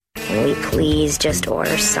Can we please just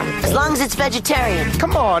order something? As long as it's vegetarian.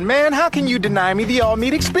 Come on, man. How can you deny me the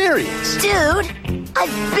all-meat experience? Dude,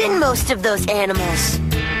 I've been most of those animals.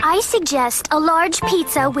 I suggest a large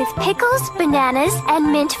pizza with pickles, bananas,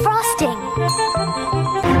 and mint frosting.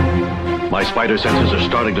 My spider senses are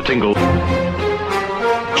starting to tingle.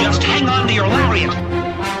 Just hang on to your lariat.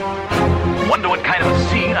 Wonder what kind of a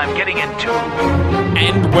scene I'm getting into.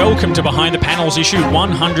 And welcome to Behind the Panels, issue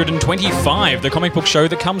 125, the comic book show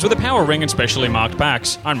that comes with a power ring and specially marked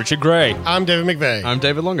backs. I'm Richard Gray. I'm David McVeigh. I'm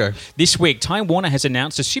David Longo. This week, Time Warner has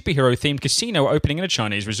announced a superhero-themed casino opening in a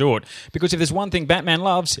Chinese resort. Because if there's one thing Batman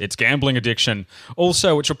loves, it's gambling addiction.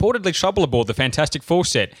 Also, it's reportedly trouble aboard the Fantastic Four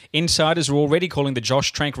set. Insiders are already calling the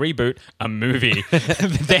Josh Trank reboot a movie.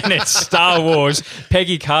 Then it's Star Wars,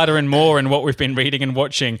 Peggy Carter and more, and what we've been reading and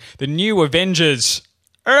watching. The new Avengers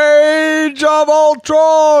Age of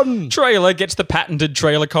Ultron trailer gets the patented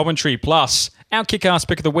trailer commentary. Plus, our kick-ass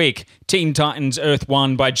pick of the week, Teen Titans Earth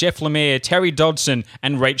 1 by Jeff Lemire, Terry Dodson,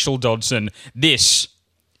 and Rachel Dodson. This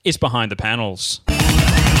is Behind the Panels. She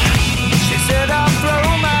said I'll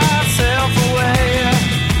throw myself away.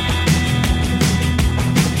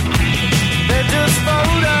 They're just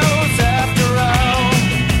photos after all.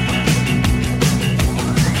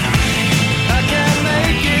 I can't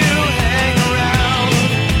make you hang around.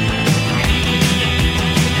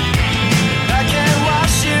 I can't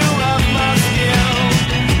wash you off my skin.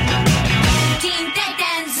 Teen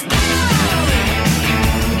Titans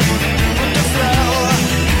With the flow.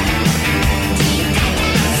 Teen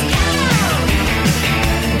Titans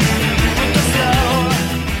With the flow.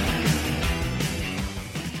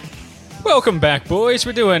 Welcome back, boys.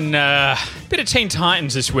 We're doing a bit of Teen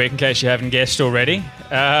Titans this week, in case you haven't guessed already.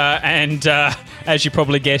 And as you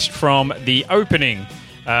probably guessed from the opening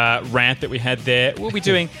rant that we had there, we'll be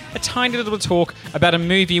doing a tiny little talk about a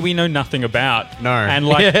movie we know nothing about. No. And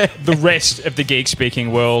like the rest of the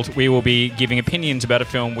geek-speaking world, we will be giving opinions about a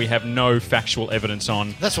film we have no factual evidence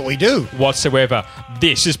on That's what we do. whatsoever.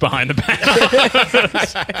 This is Behind the Panels.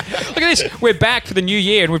 Look at this. We're back for the new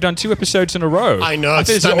year, and we've done 2 episodes in a row. I know, it's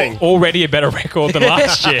think this is stunning. already a better record than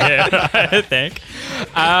last year, I think.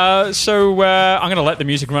 So I'm going to let the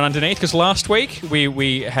music run underneath, because last week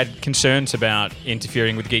we had concerns about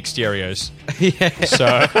interfering with geek stereos. So,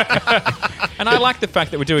 and I like the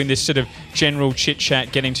fact that we're doing this sort of general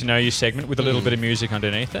chit-chat, getting to know you segment with a little bit of music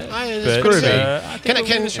underneath it. It's But, groovy. I think we'll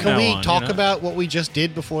do this from Can now we on, talk you know? about what we just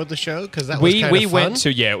did before the show? Because that was We kind of fun. went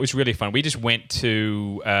to, yeah, it was really fun. We just went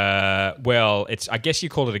to, it's, I guess you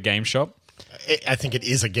call it a game shop. I think it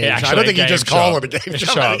is a game Yeah, shop. I actually, don't think a you just game call shop. it a game A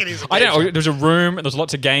shop. I think it is a game I don't know. shop. There was a room, and there was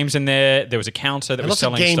lots of games in there. There was a counter that And was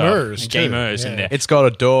lots of selling gamers, stuff. too. And gamers in Yeah. there. It's got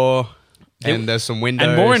a door, and there's some windows.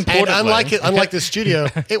 And more And importantly, unlike the studio,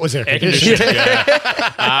 it was air air conditioned. conditioning,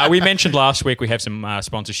 yeah. We mentioned last week we have some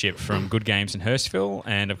sponsorship from Good Games in Hurstville,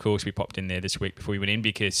 and of course we popped in there this week before we went in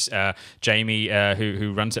because Jamie,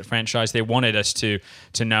 who runs that franchise, they wanted us to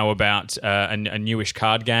know about a newish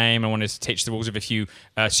card game. I wanted to teach the rules of a few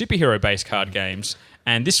superhero-based card games.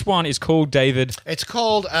 And this one is called, David... It's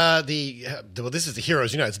called this is the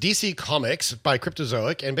Heroes Unite. It's DC Comics by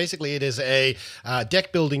Cryptozoic, and basically it is a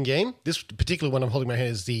deck building game. This particular one I'm holding in my hand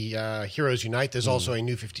is the Heroes Unite. There's also a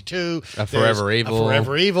New 52, A Forever there's Evil. a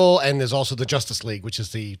Forever Evil, and there's also the Justice League, which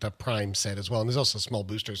is the Prime set as well. And there's also small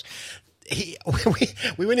boosters.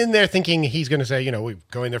 We went in there thinking he's going to say, we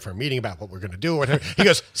go in there for a meeting about what we're going to do or whatever. He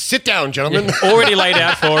goes, "Sit down, gentlemen." already laid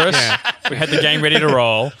out for us. We had the game ready to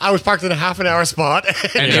roll. I was parked in a half an hour spot.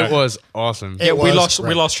 And it was awesome. It we was lost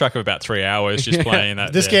great. track of about 3 hours just playing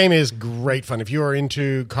that. This game is great fun. If you are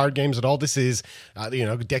into card games at all, this is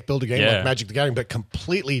deck builder game Yeah. like Magic the Gathering, but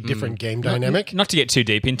completely different game dynamic. Not to get too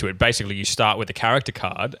deep into it, basically you start with a character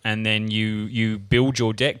card and then you build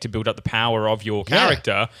your deck to build up the power of your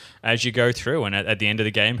character as you go through. And at the end of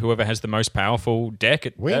the game, whoever has the most powerful deck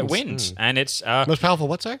wins. And it's Most powerful,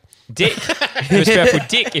 what, sorry? Dick. Most powerful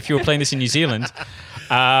Dick if you were playing this in New Zealand.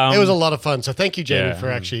 It was a lot of fun. So thank you, Jamie,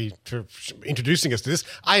 yeah. for introducing us to this.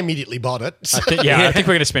 I immediately bought it. I think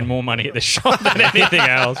we're going to spend more money at this shop than anything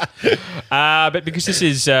else. But because this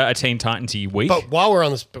is a Teen Titans-y week. But while we're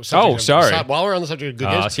on the subject, while we're on the subject of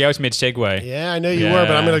good games, See, I was mid-segue. yeah, I know you were,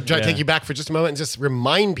 but I'm going to take you back for just a moment and just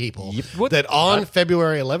remind people that on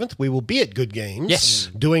February 11th, we will be at Good Games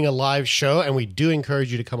doing a live show, and we do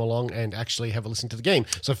encourage you to come along and actually have a listen to the game.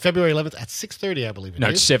 So February 11th at 6:30, I believe it is. No,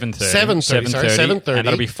 it's 7:30. 7:30, sorry, 7:30. And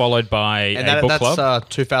that'll be followed by a book club. That's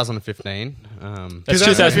 2015. That's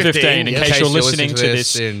 2015, in yes. case you're listening to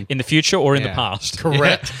this in the future or in the Yeah. past.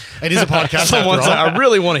 Correct. It is a podcast. Someone's after all. like, I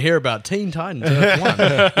really want to hear about Teen Titans.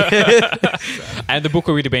 And the book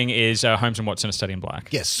we're reading is Holmes and Watson: A Study in Black.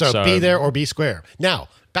 Yes, so be there or be square. Now,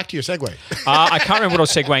 back to your segue. I can't remember what I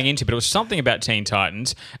was segueing into, but it was something about Teen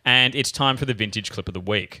Titans, and it's time for the vintage clip of the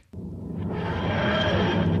week.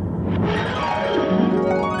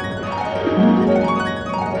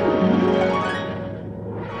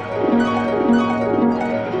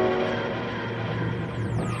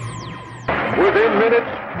 Within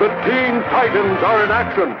minutes, the Teen Titans are in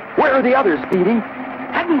action. Where are the others, Speedy?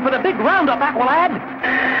 Heading for the big roundup, Aqualad.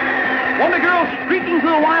 Wonder Girl streaking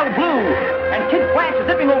through the wild blue, and Kid Flash is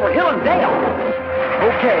zipping over hill and dale.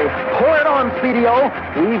 Okay, pour it on, Speedy-O.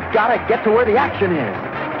 We've got to get to where the action is.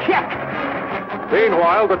 Check.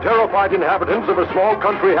 Meanwhile, the terrified inhabitants of a small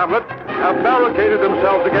country hamlet have barricaded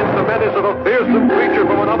themselves against the menace of a fearsome creature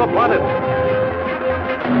from another planet.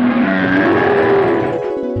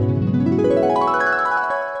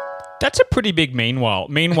 That's a pretty big meanwhile.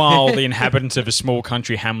 Meanwhile, the inhabitants of a small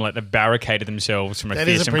country hamlet have barricaded themselves from a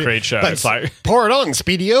fearsome creature. But It's like, pour it on,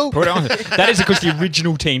 Speedy-O. put it on. That is, of course, the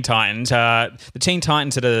original Teen Titans. The Teen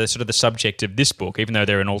Titans are sort of the subject of this book, even though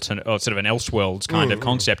they're an alternate, or sort of an Elseworlds kind of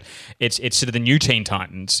concept. It's sort of the new Teen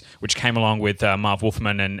Titans, which came along with Marv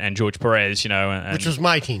Wolfman and George Perez, and, Which was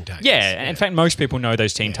my Teen Titans. yeah, in fact, most people know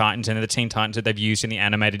those Teen Titans, and they're the Teen Titans that they've used in the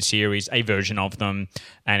animated series, a version of them,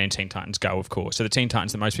 and in Teen Titans Go, of course. So the Teen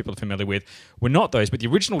Titans that most people are familiar with were not those, but the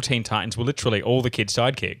original Teen Titans were literally all the kids'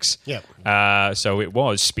 sidekicks. Yep. So it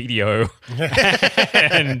was Speedy-O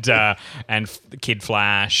and Kid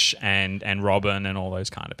Flash and Robin and all those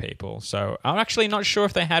kind of people. So I'm actually not sure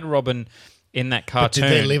if they had Robin in that But cartoon.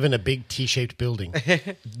 did they live in a big T-shaped building?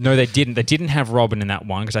 No, they didn't. They didn't have Robin in that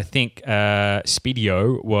one because I think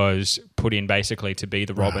Speedy-O was put in basically to be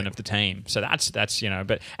the Robin of the team. So that's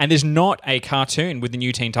but and there's not a cartoon with the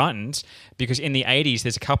new Teen Titans because in the 80s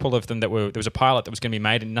there's a couple of them there was a pilot that was going to be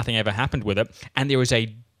made and nothing ever happened with it, and there was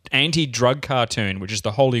a anti-drug cartoon which is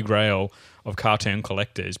the holy grail of cartoon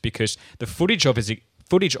collectors because the footage of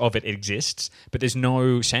it exists, but there's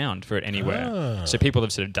no sound for it anywhere. So people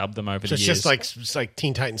have sort of dubbed them over So the it's years. just like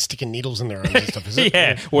Teen Titans sticking needles in their arms and stuff, is it?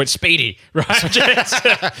 Yeah, or it's Speedy, right?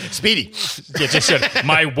 Speedy. Yeah, just said,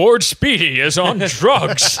 my ward Speedy is on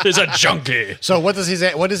drugs, is a junkie. So what is his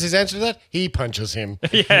answer to that? He punches him.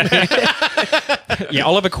 Yeah,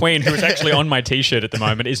 Oliver Queen, who is actually on my T-shirt at the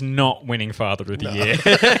moment, is not winning Father of the Year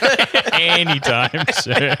anytime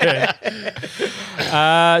soon.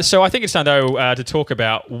 So I think it's time, though, to talk about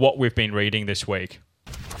what we've been reading this week.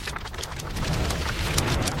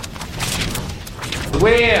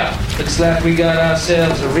 Well, looks like we got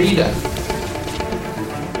ourselves a reader.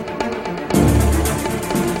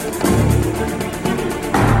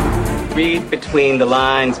 Read between the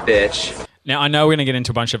lines, bitch. Now, I know we're going to get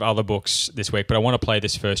into a bunch of other books this week, but I want to play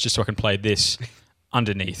this first just so I can play this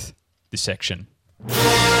underneath this section.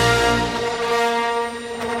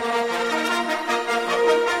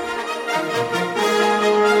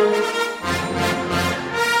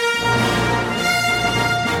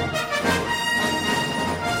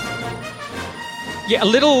 Yeah, a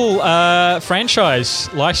little franchise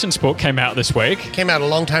license book came out this week. Came out a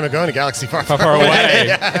long time ago in a galaxy far, Far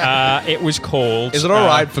away. It was called... Is it all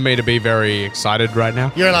right for me to be very excited right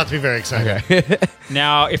now? You're allowed to be very excited. Okay.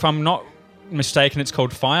 Now, if I'm not mistaken, it's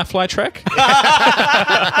called Firefly Trek.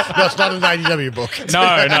 No, it's not an IDW book. No,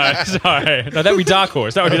 sorry. No, that would be Dark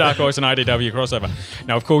Horse. That would be Dark Horse and IDW crossover.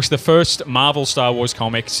 Now, of course, the first Marvel Star Wars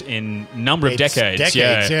comics in a number of decades.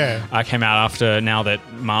 Yeah. Came out after now that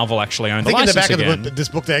Marvel actually owned I the think in the license back again. of this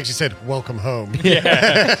book they actually said, "Welcome home."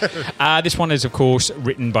 This one is, of course,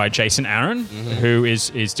 written by Jason Aaron, who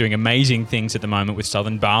is doing amazing things at the moment with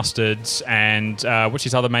Southern Bastards and what's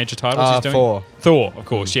his other major titles he's doing? Thor, of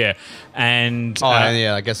course, yeah. And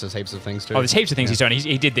yeah, I guess there's heaps of things too. there's heaps of things he's done.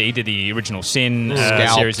 He did the original Sin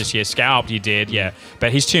Scalped. series this year. Scalped, he did, yeah.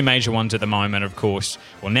 But his two major ones at the moment, of course,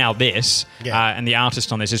 well, now this, and the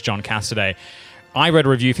artist on this is John Cassaday. I read a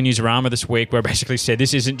review for Newsarama this week where it basically said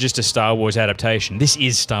this isn't just a Star Wars adaptation. This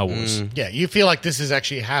is Star Wars. Yeah, you feel like this has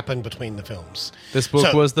actually happened between the films. This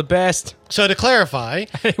book was the best. So to clarify,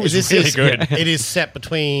 it was this really is good. It is set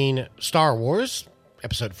between Star Wars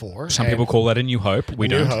Episode 4. Some people call that A New Hope. We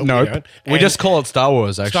don't. Hope, Nope. We just call it Star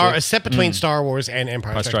Wars, actually. Set between Star Wars and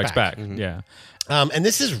Empire Strikes Strikes Back. Yeah. And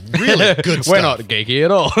this is really good stuff. We're not geeky at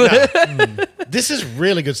all. This is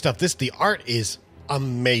really good stuff. The art is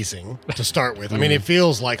amazing to start with. I mean, it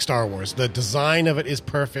feels like Star Wars. The design of it is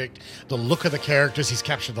perfect. The look of the characters, he's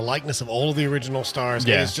captured the likeness of all of the original stars.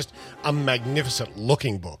 Yeah. It is just a magnificent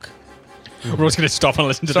looking book. We're just going to stop and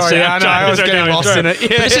listen to Sorry, the yeah, soundtrack. I was It's getting okay, lost it's in it. But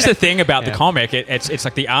Yeah. this is the thing about the comic. It's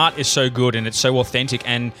like the art is so good and it's so authentic.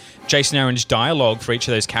 And Jason Aaron's dialogue for each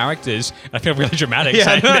of those characters, I feel really dramatic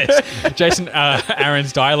saying this. Jason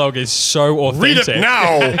Aaron's dialogue is so authentic. Read it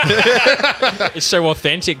now! It's so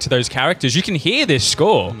authentic to those characters. You can hear this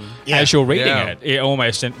score as you're reading Yeah. it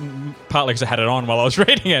almost, and partly because I had it on while I was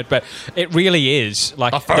reading it, but it really is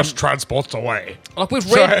like transport's away. like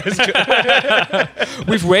we've read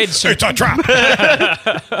we've read some. It's a trap!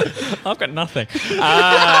 I've got nothing.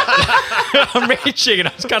 I'm reaching, and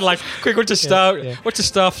I was kind of like, "Quick, what's the star? What's the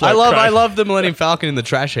star float?" I love the Millennium Falcon in the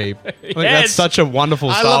trash heap. Like, Yes. that's such a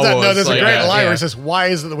wonderful I Star love that. Wars. No, there's a like, great line yeah. where it says, why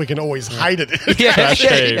is it that we can always hide it? Trash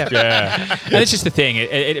heap, yeah. And it's just the thing.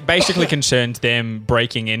 It basically concerns them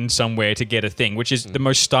breaking in somewhere to get a thing, which is the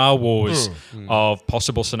most Star Wars of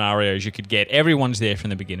possible scenarios you could get. Everyone's there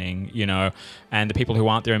from the beginning, you know, and the people who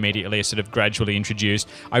aren't there immediately are sort of gradually introduced.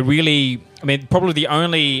 I mean, probably the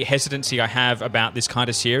only hesitancy I have about this kind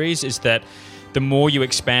of series is that the more you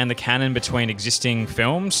expand the canon between existing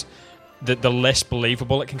films, the less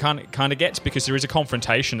believable it can kind of gets, because there is a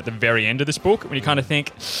confrontation at the very end of this book when you kind of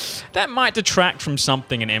think that might detract from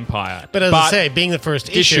something in Empire. But as I say, being the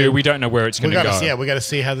first issue, we don't know where it's going to go. Yeah, we got to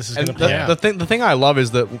see how this is going And to play out. the thing I love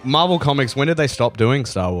is that Marvel Comics, when did they stop doing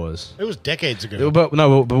Star Wars? It was decades ago. But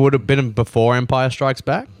would it have been before Empire Strikes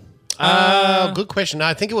Back? Good question. No,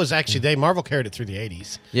 I think it was actually Marvel carried it through the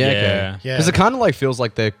 80s. Yeah. Because it kind of like feels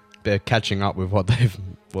like they're catching up with what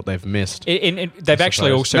they've missed. They've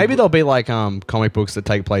actually also maybe there'll be like comic books that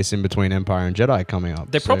take place in between Empire and Jedi coming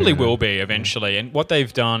up. There probably will be eventually. And what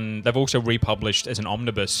they've done, they've also republished as an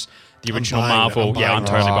omnibus the original Marvel. I'm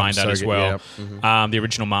totally buying that as well. The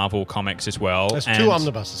original Marvel comics as well. There's two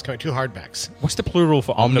omnibuses coming, two hardbacks. What's the plural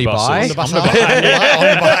for Omnibuy? omnibus?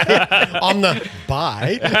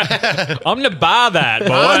 Omnibuy. Omnibuy that, boy.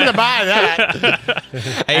 Omnibuy that.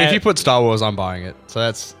 Hey, if you put Star Wars, I'm buying it. So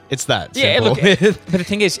it's that. Yeah, simple. look, but the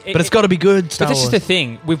thing is... But it's got to be good, Star But this Wars. is the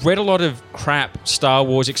thing. We've read a lot of crap Star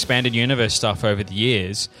Wars expanded universe stuff over the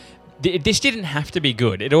years. This didn't have to be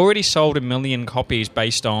good. It already sold 1 million copies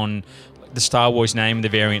based on the Star Wars name and the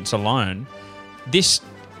variants alone. This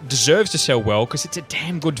deserves to sell well because it's a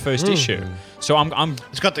damn good first issue. So I'm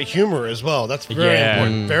It's got the humor as well. That's very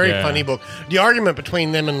important. Very funny book. The argument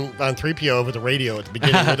between them and 3PO over the radio at the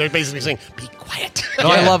beginning, where they're basically saying, "Be quiet." No,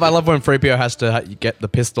 I love when 3PO has to get the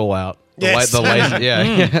pistol out. Yes. The laser.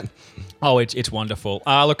 Yeah. Oh, it's wonderful.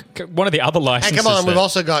 Look, one of the other licenses. Hey, come on, we've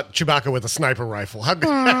also got Chewbacca with a sniper rifle. How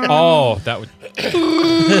good? Oh, that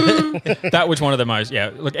was one of the most.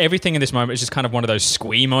 Yeah, look, everything in this moment is just kind of one of those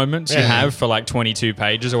squee moments you have for like 22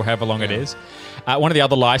 pages or however long it is. One of the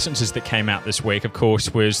other licenses that came out this week, of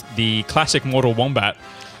course, was the classic Mortal Wombat.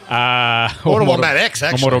 Mortal Wombat X,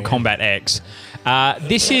 actually. Or Mortal Kombat X.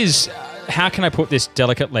 This is, how can I put this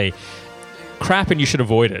delicately? Crap, and you should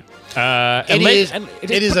avoid it.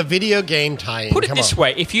 It is a video game tie-in. Put it this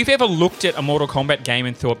way: if you've ever looked at a Mortal Kombat game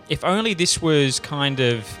and thought, if only this was kind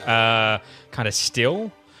of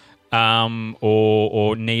still,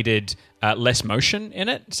 or needed less motion in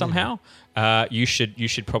it somehow, you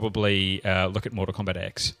should probably look at Mortal Kombat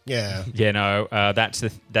X. Yeah. You know,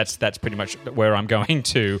 that's pretty much where I'm going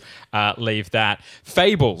to leave that.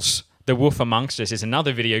 Fables. The Wolf Amongst Us is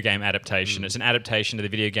another video game adaptation. It's an adaptation of the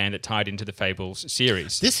video game that tied into the Fables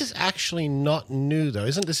series. This is actually not new, though.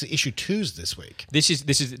 Isn't this issue 2's this week? This is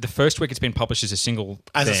the first week it's been published as a single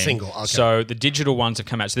As a thing. single, okay. So the digital ones have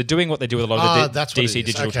come out. So they're doing what they do with a lot of the that's what it DC is.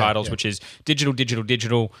 digital Okay, titles, yeah. which is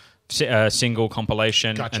digital, single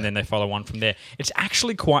compilation, Gotcha. and then they follow on from there. It's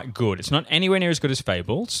actually quite good. It's not anywhere near as good as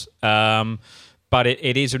Fables, but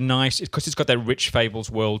it is a nice, because it's got that rich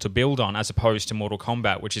Fables world to build on, as opposed to Mortal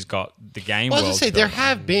Kombat, which has got the game Well, world. I was going to say, to there build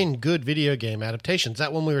have been good video game adaptations.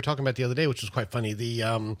 That one we were talking about the other day, which was quite funny,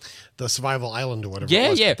 the Survival Island or whatever it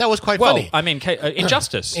was. Yeah. That was quite well, funny. I mean,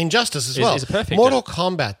 Injustice. Injustice as well. Is a perfect. Mortal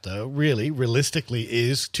Kombat, though, really, realistically,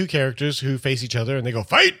 is two characters who face each other and they go,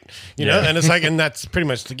 fight! You know, and it's like, and that's pretty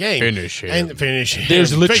much the game. Finish him. And finish him.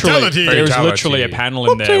 There's Fatality. literally a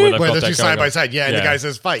panel in there where they've Where got they're that two side going by side. Yeah, and the guy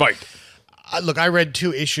says, fight. Fight. Look, I read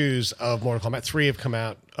 2 issues of Mortal Kombat. 3 have come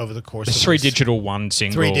out over the course There's of 3 this. digital, 1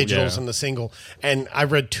 single. 3 digitals yeah. and the single. And I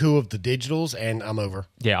read 2 of the digitals, and I'm over.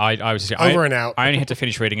 Yeah, I was Over and out. I only had to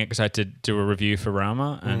finish reading it because I had to do a review for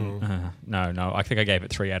Rama, and no, I think I gave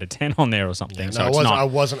it 3 out of 10 on there or something. Yeah, so no, it's not. I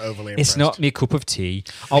wasn't overly impressed. It's not my cup of tea.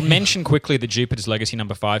 I'll mention quickly that Jupiter's Legacy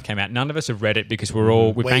number 5 came out. None of us have read it because we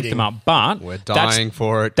banked Waiting. them up, but We're dying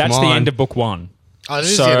for it. That's Come the on. end of book 1. Oh, it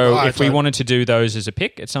is the end. So Oh, if we wanted to do those as a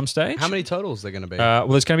pick at some stage, How many totals are there going to be? well,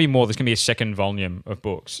 there's going to be more. There's going to be a second volume of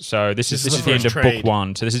books. So this is the end of trade. book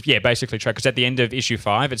 1. So this is basically trade, because at the end of issue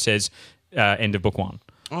 5 it says end of book 1.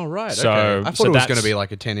 Oh, right. So- okay. I so thought it was that's- going to be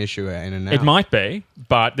like a 10 issue in and out. It might be,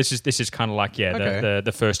 but this is kind of like Okay.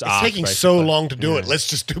 the first It's arc. taking basically. so long to do it. Let's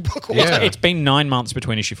just do book 1. Yeah. It's been 9 months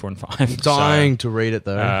between issue 4 and 5. Dying to read it,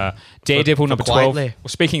 though. Daredevil For number 12. quietly. Well,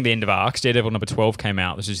 speaking of the end of arcs, Daredevil number 12 came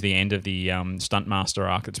out. This is the end of the Stuntmaster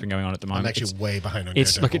arc that's been going on at the moment. I'm actually way behind on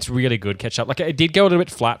It's Daredevil. it's really good. Catch up. Like, it did go a little bit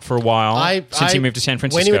flat for a while since he moved to San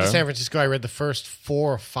Francisco. When he went to San Francisco, I read the first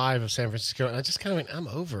 4 or 5 of San Francisco, and I just kind of went, I'm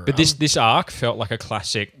over. But this arc felt like a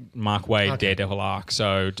classic Mark Waid Daredevil arc.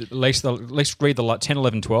 So at least read the 10,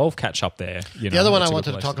 11, 12, catch up there. The other one I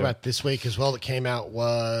wanted to talk about this week as well that came out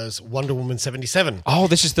was Wonder Woman 77. Oh,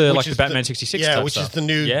 this is the Which the is Batman 66 Yeah, type which stuff. is the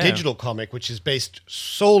new digital comic, which is based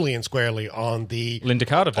solely and squarely on the Linda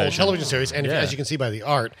Carter old version. television series. And as you can see by the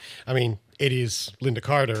art, I mean, it is Linda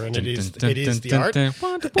Carter, and it is the art.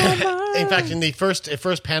 In fact, in the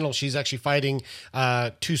first panel, she's actually fighting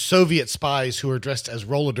 2 Soviet spies who are dressed as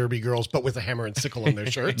roller derby girls, but with a hammer and sickle on their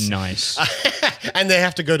shirts. Nice. And they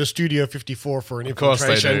have to go to Studio 54 for an course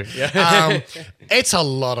they infiltration. do. Yeah. It's a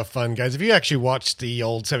lot of fun, guys. If you actually watched the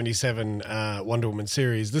old 77 Wonder Woman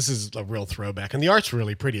series, this is a real throwback. And the art's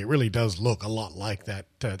really pretty. It really does look a lot like that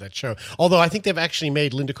show. Although I think they've actually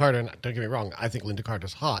made Linda Carter, and don't get me wrong, I think Linda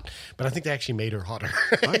Carter's hot, but I think they actually made her hotter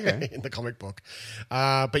in the comic book.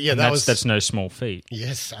 But yeah, that's no small feat.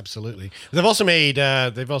 Yes, absolutely. They've also made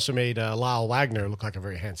Lyle Wagner look like a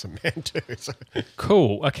very handsome man too. So.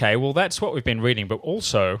 Cool. Okay, well, that's what we've been reading, but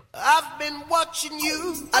also I've been watching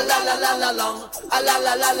you. A la la la la long. A la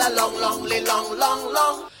la la la long,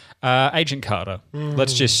 long. Agent Carter.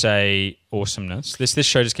 Let's just say awesomeness. This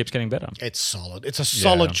show just keeps getting better. It's solid. It's a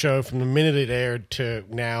solid show from the minute it aired to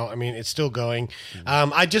now. I mean, it's still going.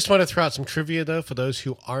 I just want to throw out some trivia, though, for those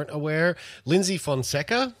who aren't aware. Lindsay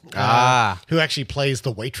Fonseca, who actually plays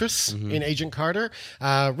the waitress in Agent Carter.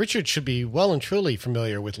 Richard should be well and truly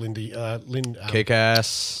familiar with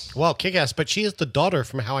Kick-Ass. Well, Kick-Ass, but she is the daughter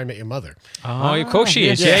from How I Met Your Mother. Oh, of course she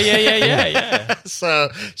is. Yeah. So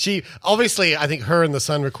she, obviously, I think her and the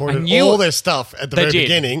son recorded knew all it. their stuff at the very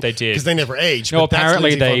beginning. They did. Because they never aged. No, but that's apparently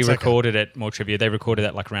Lindsay they Fonseca. recorded it, more trivia, they recorded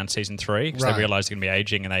that like around season 3 because Right. they realized they're going to be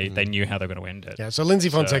aging and they knew how they were going to end it. Yeah, so Lindsay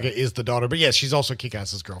Fonseca is the daughter, but yes, she's also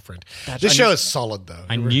Kick-Ass's girlfriend. This show is solid, though.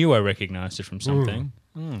 I knew I recognized it from something.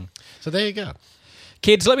 So there you go.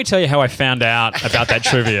 Kids, let me tell you how I found out about that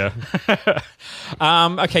trivia. But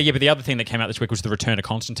the other thing that came out this week was The Return of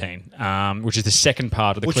Constantine, which is the second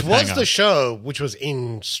part of the Which cliffhanger. was the show which was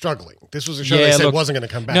in struggling. This was a show they said wasn't going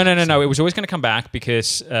to come back. No. It was always going to come back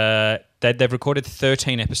because they've recorded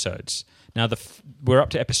 13 episodes. Now, we're up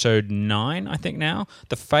to episode 9, I think, now.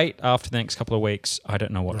 The fate after the next couple of weeks, I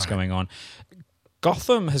don't know what's going on.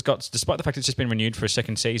 Gotham has got, despite the fact it's just been renewed for a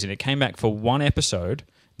second season, it came back for 1 episode,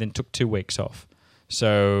 then took 2 weeks off.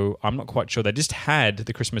 So I'm not quite sure. They just had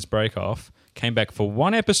the Christmas break off, came back for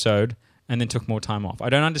 1 episode, and then took more time off. I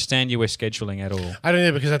don't understand US scheduling at all. I don't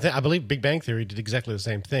know, because I believe Big Bang Theory did exactly the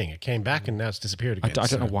same thing. It came back and now it's disappeared again. I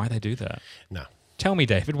don't know why they do that. No. Tell me,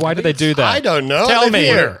 David, why do they do that? I don't know. Tell me.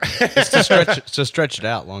 Here. It's to stretch it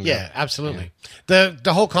out longer. Yeah, absolutely. Yeah.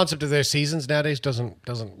 The whole concept of their seasons nowadays doesn't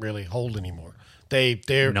really hold anymore. There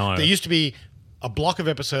used to be a block of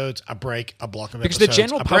episodes, a break, a block of because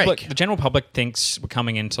episodes, the general public thinks we're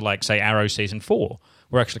coming into, like, say, Arrow season 4.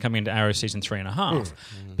 We're actually coming into Arrow season 3.5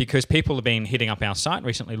 because people have been hitting up our site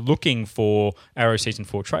recently looking for Arrow season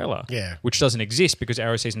 4 trailer, which doesn't exist because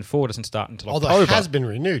Arrow season 4 doesn't start until October. Although it has been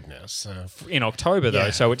renewed now. So. In October, though,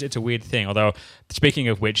 so it's a weird thing. Although, speaking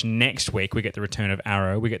of which, next week we get the return of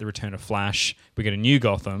Arrow, we get the return of Flash, we get a new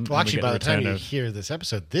Gotham. Well, actually, by the time you of... hear this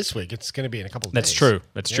episode this week, it's going to be in a couple of That's days. true.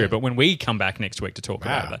 That's true. But when we come back next week to talk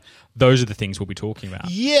about that, those are the things we'll be talking about.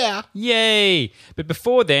 Yeah. Yay. But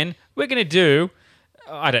before then, we're going to do...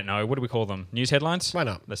 I don't know. What do we call them? News headlines? Why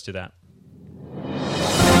not? Let's do that.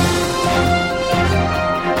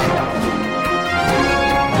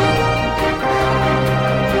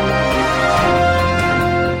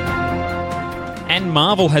 And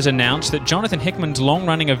Marvel has announced that Jonathan Hickman's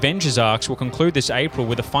long-running Avengers arcs will conclude this April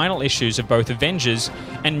with the final issues of both Avengers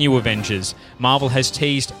and New Avengers. Marvel has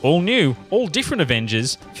teased all new, all different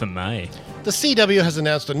Avengers for May. The CW has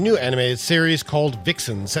announced a new animated series called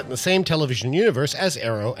Vixen, set in the same television universe as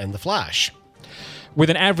Arrow and The Flash. With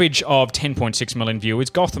an average of 10.6 million viewers,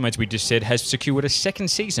 Gotham, as we just said, has secured a second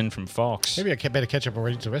season from Fox. Maybe I better catch up and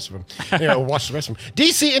read the rest of them. Anyway, I'll watch the rest of them.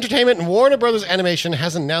 DC Entertainment and Warner Brothers Animation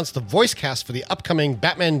has announced the voice cast for the upcoming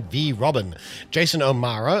Batman v Robin. Jason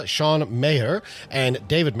O'Mara, Sean Maher, and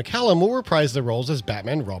David McCallum will reprise their roles as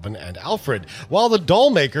Batman, Robin, and Alfred, while the doll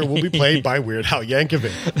maker will be played by Weird Al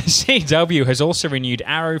Yankovic. The CW has also renewed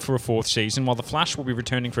Arrow for a fourth season, while The Flash will be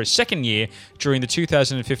returning for a second year during the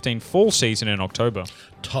 2015 fall season in October.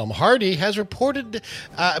 Tom Hardy has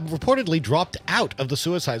reportedly dropped out of the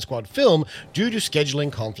Suicide Squad film due to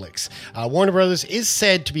scheduling conflicts. Warner Brothers is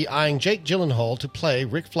said to be eyeing Jake Gyllenhaal to play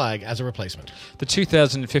Rick Flag as a replacement. The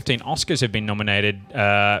 2015 Oscars have been nominated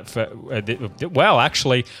for... well,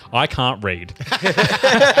 actually, I can't read.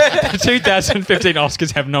 The 2015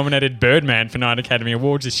 Oscars have nominated Birdman for 9 Academy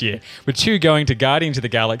Awards this year, with 2 going to Guardians of the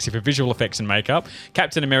Galaxy for visual effects and makeup.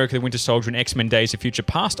 Captain America, the Winter Soldier, and X-Men Days of Future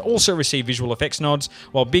Past also received visual effects nods,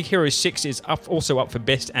 while Big Hero 6 is also up for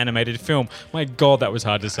Best Animated Film. My God, that was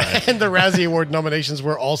hard to say. And the Razzie Award nominations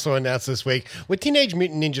were also announced this week, with Teenage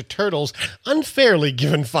Mutant Ninja Turtles unfairly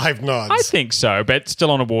given 5 nods. I think so, but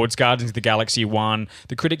still on awards. Guardians of the Galaxy won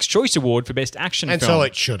the Critics' Choice Award for Best Action and Film. So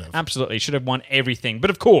it should have. Absolutely, should have won everything. But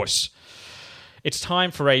of course, it's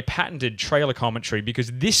time for a patented trailer commentary,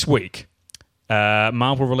 because this week,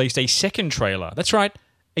 Marvel released a second trailer. That's right.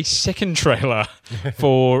 A second trailer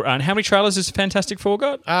for... and how many trailers has Fantastic Four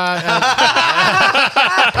got?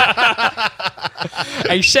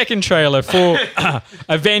 A second trailer for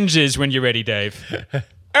Avengers when you're ready, Dave.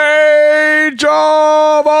 Age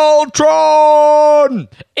of Ultron!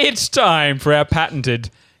 It's time for our patented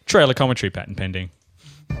trailer commentary, patent pending.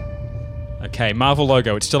 Okay, Marvel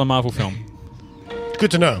logo. It's still a Marvel film.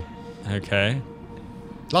 Good to know. Okay.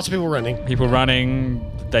 Lots of people running. People running.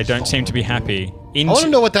 They don't seem to be happy. I want to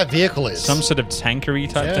know what that vehicle is. Some sort of tankery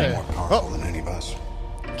type thing. More powerful than any of us.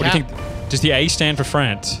 What do you think? Does the A stand for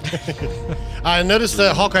France? I noticed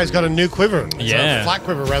that Hawkeye's got a new quiver. It's a flat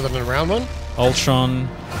quiver rather than a round one. Ultron.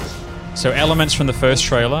 So elements from the first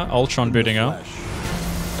trailer. Ultron booting up.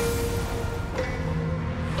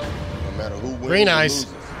 No matter who wins Green or eyes.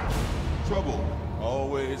 loses, trouble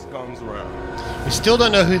always comes around. We still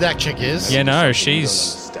don't know who that chick is. Yeah, no,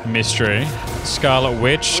 she's mystery. Scarlet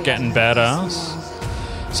Witch getting badass.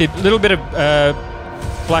 See, a little bit of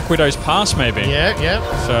Black Widow's past, maybe. Yeah.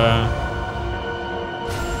 So.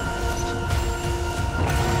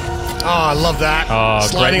 Oh, I love that. Oh,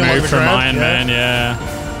 Sliding great along move the from ground. Iron Man, yeah.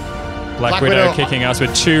 Black Widow kicking us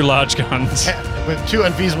with 2 large guns. With 2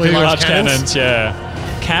 unfeasibly 2 large cannons, yeah.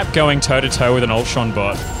 Cap going toe-to-toe with an Ultron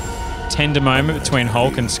bot. Tender moment between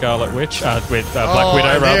Hulk and Scarlet Witch, Black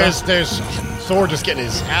Widow, rather. There's Thor just getting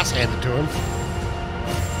his ass handed to him.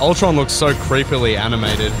 Ultron looks so creepily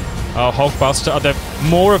animated. Oh, Hulkbuster.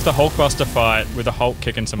 More of the Hulkbuster fight with the Hulk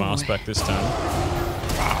kicking some ass back this time.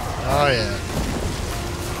 Oh, yeah.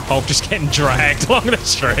 Hulk just getting dragged along the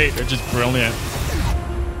street, which is brilliant.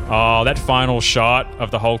 Oh, that final shot of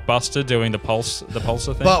the Hulkbuster doing the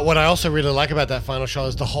pulsar thing. But what I also really like about that final shot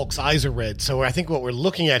is the Hulk's eyes are red. So I think what we're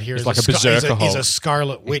looking at here is like a berserker Hulk. Is a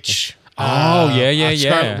Scarlet Witch.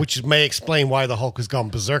 Yeah. Which may explain why the Hulk has gone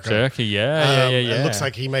berserker. Yeah. It looks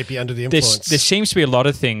like he might be under the influence. There seems to be a lot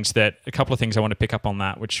of things a couple of things I want to pick up on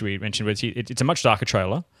that, which we mentioned. It's a much darker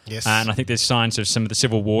trailer. Yes. And I think there's signs of some of the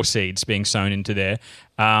Civil War seeds being sown into there.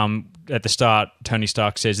 At the start, Tony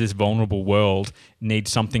Stark says this vulnerable world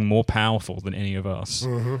needs something more powerful than any of us.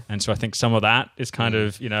 Mm-hmm. And so I think some of that is kind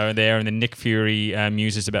of, there. And then Nick Fury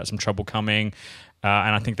muses about some trouble coming.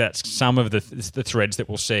 And I think that's some of the threads that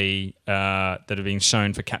we'll see that are being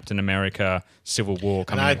shown for Captain America Civil War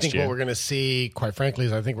coming next year. And I think what we're going to see, quite frankly,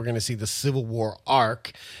 is I think we're going to see the Civil War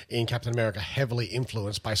arc in Captain America heavily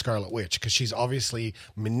influenced by Scarlet Witch, because she's obviously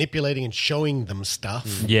manipulating and showing them stuff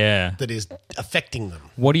that is affecting them.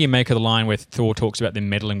 What do you make of the line where Thor talks about them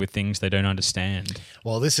meddling with things they don't understand?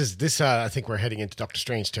 Well, I think we're heading into Doctor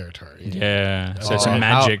Strange territory. Yeah, so some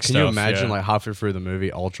magic stuff. Can you imagine, halfway through the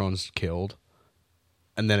movie, Ultron's killed?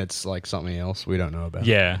 And then it's like something else we don't know about.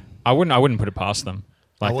 Yeah, I wouldn't put it past them.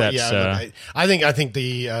 I think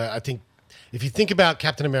if you think about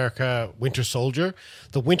Captain America: Winter Soldier,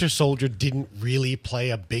 the Winter Soldier didn't really play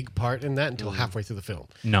a big part in that until halfway through the film.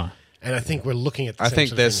 No, and I think we're looking at. I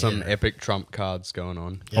think there's some epic trump cards going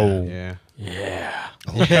on. Yeah.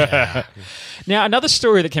 Now, another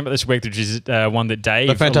story that came out this week, which is one that Dave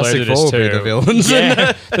the Fantastic alerted us Four to. will be the villains.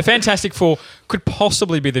 Yeah, the Fantastic Four could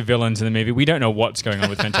possibly be the villains in the movie. We don't know what's going on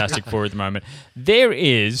with Fantastic Four at the moment. There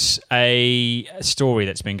is a story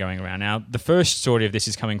that's been going around. Now, the first story of this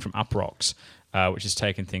is coming from Uproxx. which has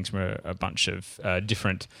taken things from a bunch of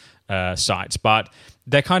different sites. But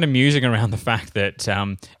they're kind of musing around the fact that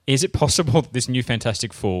is it possible that this new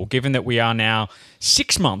Fantastic Four, given that we are now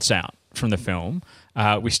 6 months out from the film,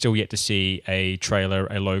 we're still yet to see a trailer,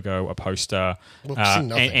 a logo, a poster,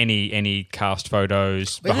 any cast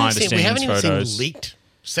photos, behind the scenes we haven't photos. even seen leaked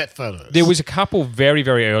set photos. There was a couple very,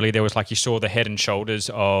 very early. There was like you saw the head and shoulders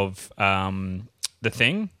of the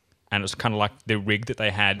Thing, and it was kind of like the rig that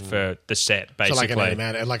they had for the set, basically. So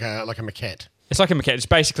like a maquette. It's like a maquette. It's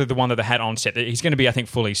basically the one that they had on set. He's going to be, I think,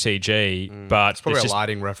 fully CG, but It's probably a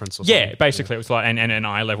lighting reference or yeah, something. basically it was like and an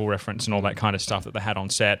eye level reference and all that kind of stuff that they had on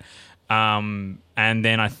set. And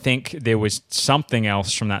then I think there was something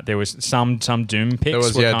else from that. There was some Doom pics. There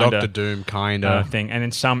was were kinda, Dr. Doom kind of thing, and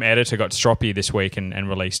then some editor got stroppy this week and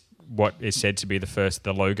released what is said to be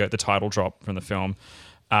the logo, the title drop from the film,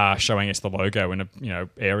 showing us the logo in a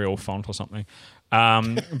Arial font or something.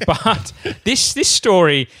 But this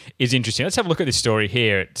story is interesting. Let's have a look at this story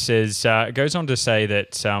here. It says it goes on to say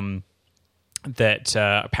that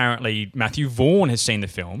apparently Matthew Vaughn has seen the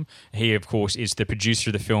film. He, of course, is the producer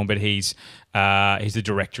of the film, but he's the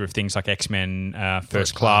director of things like X-Men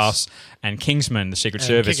First Class and Kingsman, The Secret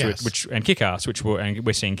Service, and Kick-Ass, which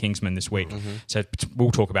we're seeing Kingsman this week. Mm-hmm. So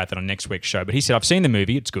we'll talk about that on next week's show. But he said, I've seen the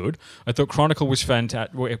movie, it's good. I thought Chronicle was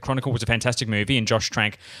a fantastic movie, and Josh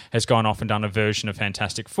Trank has gone off and done a version of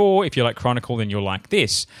Fantastic Four. If you like Chronicle, then you'll like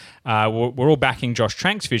this. We're all backing Josh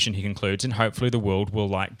Trank's vision, he concludes, and hopefully the world will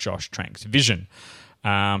like Josh Trank's vision.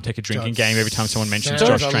 Take a drinking game every time someone mentions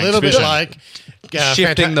Josh Trank's a little bit vision. like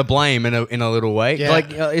shifting the blame in a little way. Yeah.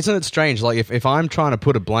 Like, isn't it strange? Like, if I'm trying to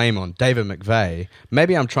put a blame on David McVeigh,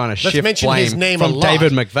 maybe I'm trying to shift mention blame his name from a lot.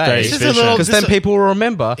 David McVeigh, because then people will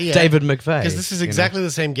remember David McVeigh. Because this is exactly the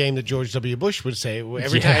same game that George W. Bush would say.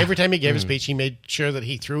 Every time he gave a speech, he made sure that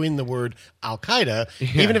he threw in the word Al Qaeda,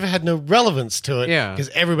 even if it had no relevance to it. Yeah. Because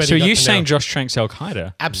everybody. So got you to saying know. Josh Trank's Al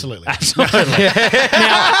Qaeda? Absolutely.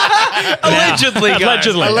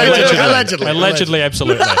 Allegedly,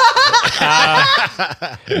 absolutely.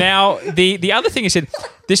 Now, the other thing is that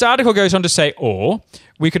this article goes on to say, or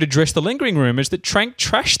we could address the lingering rumours that Trank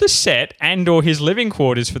trashed the set and or his living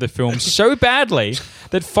quarters for the film so badly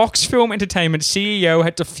that Fox Film Entertainment CEO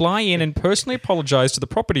had to fly in and personally apologise to the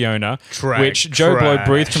property owner, which Joe Blow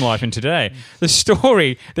breathed some life in today. The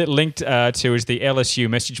story that linked to is the LSU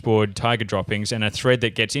message board Tiger droppings, and a thread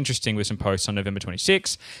that gets interesting with some posts on November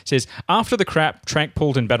 26 says, after the crap Trank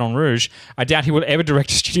pulled in Baton Rouge, I doubt he will ever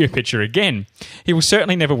direct a studio picture again. He will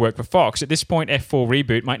certainly never work for Fox. At this point, F4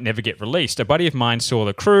 reboot might never get released. A buddy of mine saw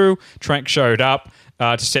the crew. Trank showed up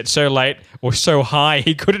to set so late or so high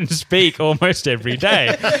he couldn't speak almost every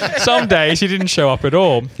day. Some days he didn't show up at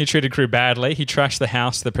all. He treated crew badly. He trashed the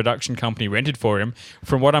house the production company rented for him.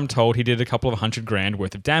 From what I'm told, he did a couple of $100,000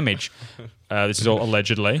 worth of damage. This is all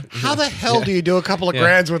allegedly. How the hell do you do a couple of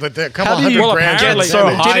grand's worth of apparently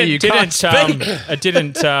so high you can't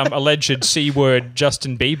didn't alleged C-word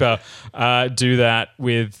Justin Bieber do that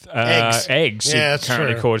with eggs? Yeah, it that's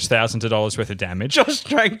currently true. caused thousands of dollars worth of damage. Josh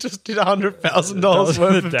Trank just did $100,000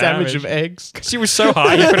 worth of damage of eggs. Because he was so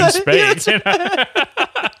high he couldn't speak. You know?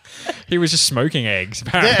 He was just smoking eggs,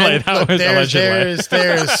 apparently.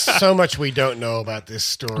 There's so much we don't know about this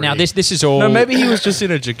story. Now, this is all... No, maybe he was just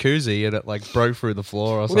in a jacuzzi and it like broke through the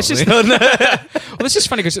floor or something. This is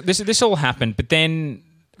funny because this all happened, but then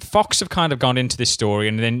Fox have kind of gone into this story,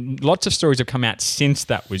 and then lots of stories have come out since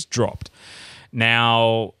that was dropped.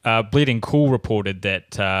 Now, Bleeding Cool reported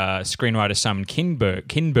that screenwriter Simon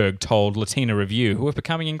Kinberg told Latina Review, who are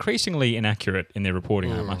becoming increasingly inaccurate in their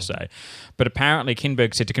reporting, I must say. But apparently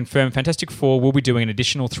Kinberg said to confirm Fantastic Four will be doing an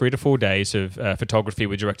additional 3 to 4 days of photography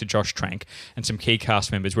with director Josh Trank and some key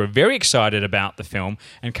cast members. We're very excited about the film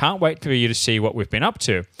and can't wait for you to see what we've been up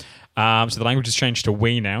to. So the language has changed to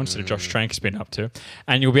we now instead of Josh Trank has been up to.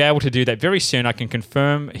 And you'll be able to do that very soon. I can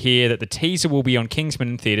confirm here that the teaser will be on Kingsman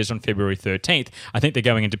in theatres on February 13th. I think they're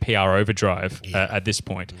going into PR overdrive at this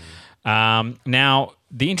point. Now,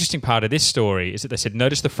 the interesting part of this story is that they said,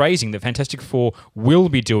 notice the phrasing that Fantastic Four will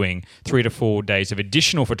be doing 3 to 4 days of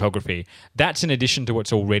additional photography. That's in addition to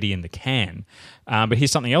what's already in the can. But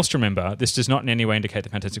here's something else to remember. This does not in any way indicate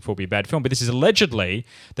that Fantastic Four will be a bad film, but this is allegedly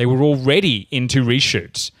they were already into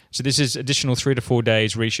reshoots. So this is additional 3 to 4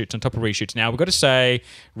 days reshoots on top of reshoots. Now, we've got to say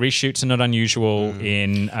reshoots are not unusual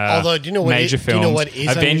in Although, do you know what major do films. you know what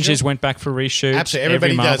is Avengers unusual? went back for reshoots. Absolutely,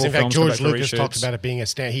 everybody Every does. Marvel In fact, film's George went back Lucas for talks reshoots. about it being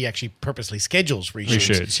he actually purposely schedules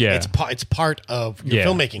reshoots. Yeah. It's part of your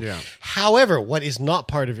filmmaking. Yeah. However, what is not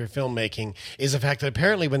part of your filmmaking is the fact that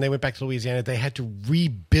apparently when they went back to Louisiana, they had to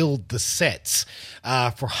rebuild the sets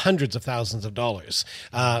for hundreds of thousands of dollars.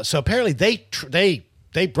 So apparently they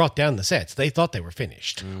they brought down the sets. They thought they were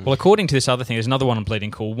finished. Well, according to this other thing, there's another one on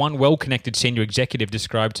Bleeding Cool. One well-connected senior executive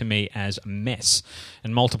described to me as a mess,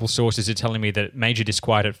 and multiple sources are telling me that major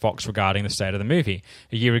disquiet at Fox regarding the state of the movie.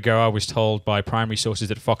 A year ago, I was told by primary sources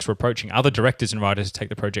that Fox were approaching other directors and writers to take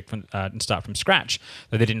the project and start from scratch,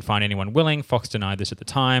 though they didn't find anyone willing. Fox denied this at the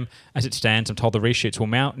time. As it stands, I'm told the reshoots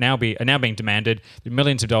will are now being demanded.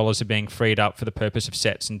 Millions of dollars are being freed up for the purpose of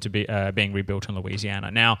sets and to be being rebuilt in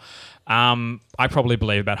Louisiana. Now, I probably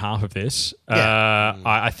believe about half of this.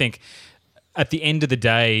 I think at the end of the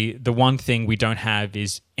day, the one thing we don't have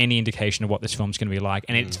is any indication of what this film's going to be like.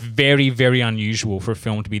 And it's very, very unusual for a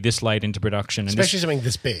film to be this late into production. And especially something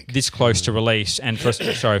this big. This close to release. And for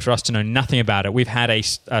us to know nothing about it. We've had a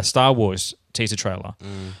Star Wars teaser trailer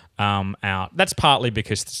out. That's partly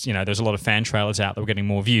because there's a lot of fan trailers out that were getting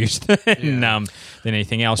more views than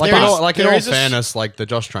anything else. In all fairness, like the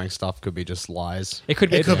Josh Trank stuff could be just lies. It could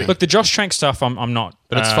be. Look, the Josh Trank stuff, I'm not.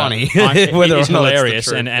 But it's funny. It is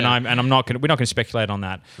hilarious, and I'm not going. We're not going to speculate on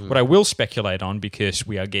that. What I will speculate on, because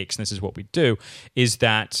we are geeks and this is what we do, is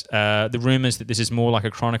that the rumors that this is more like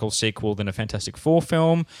a Chronicle sequel than a Fantastic Four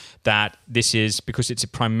film. That this is because it's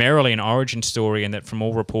primarily an origin story, and that from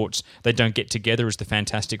all reports they don't get together as the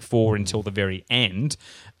Fantastic Four until the very end.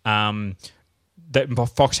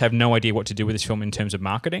 That Fox have no idea what to do with this film in terms of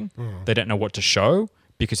marketing. They don't know what to show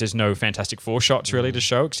because there's no Fantastic Four shots really to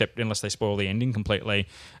show, except unless they spoil the ending completely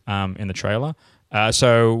in the trailer.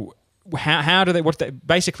 So how do they?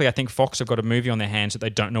 Basically, I think Fox have got a movie on their hands that they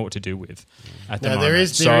don't know what to do with at the moment. There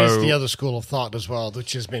is the other school of thought as well,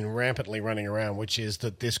 which has been rampantly running around, which is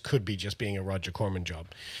that this could be just being a Roger Corman job.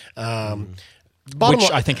 Which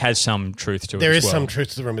I think has some truth to it. There as is well. some truth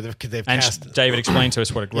to the rumor. They've cast. David, explain to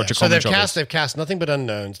us what a Roger Corman job is. They've cast nothing but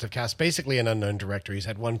unknowns. They've cast basically an unknown director. He's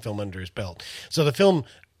had one film under his belt. So the film,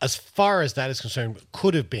 as far as that is concerned,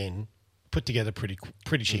 could have been put together pretty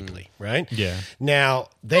cheaply, right? Yeah. Now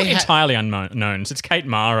not entirely unknowns. It's Kate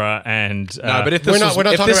Mara and no, but if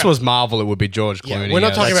this was Marvel, it would be George Clooney. Yeah, we're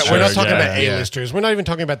not talking about A-listers. We're not even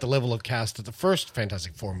talking about the level of cast that the first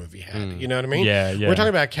Fantastic Four movie had. You know what I mean? Yeah. We're talking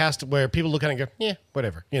about a cast where people look at it and go, yeah,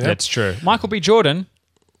 whatever. That's true. Michael B. Jordan.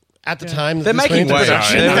 At the time, they're making waves.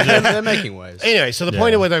 They're making waves. Anyway, so the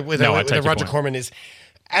point with Roger Corman is,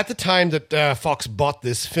 at the time that Fox bought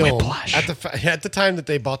this film, at the time that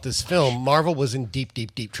they bought this film, Marvel was in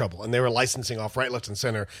deep trouble, and they were licensing off right, left, and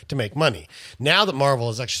center to make money. Now that Marvel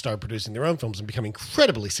has actually started producing their own films and become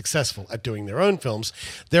incredibly successful at doing their own films,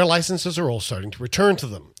 their licenses are all starting to return to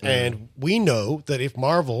them. And we know that if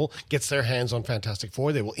Marvel gets their hands on Fantastic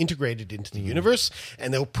Four, they will integrate it into the universe,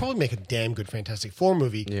 and they'll probably make a damn good Fantastic Four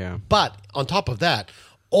movie. Yeah. But on top of that,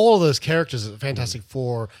 all of those characters that Fantastic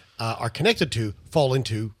Four are connected to fall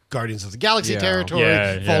into Guardians of the Galaxy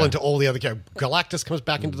territory, fall into all the other characters. Galactus comes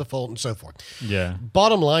back into the fold and so forth. Yeah.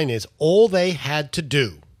 Bottom line is, all they had to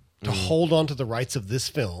do to hold on to the rights of this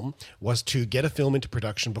film was to get a film into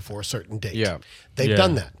production before a certain date. Yeah. They've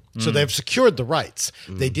done that. So they've secured the rights.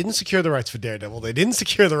 They didn't secure the rights for Daredevil. They didn't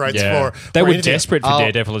secure the rights for... They were desperate for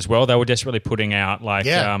Daredevil as well. They were desperately putting out like...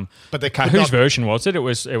 but they whose version was it? It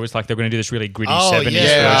was like they were going to do this really gritty 70s version.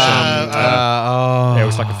 It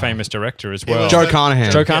was like a famous director as well. Joe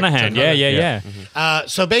Carnahan. Joe Carnahan. Yeah.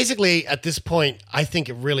 So basically, at this point, I think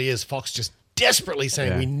it really is Fox just desperately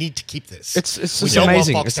saying we need to keep this. It's just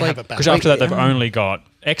amazing. It's like, because after that they've only got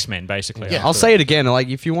X-Men basically. Yeah. I'll say it again. Like,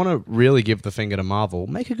 if you want to really give the finger to Marvel,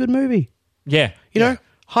 make a good movie. Yeah, you know,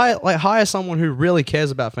 hire someone who really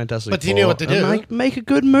cares about Fantastic Four. But do you know what to do? Make a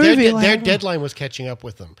good movie. Their deadline was catching up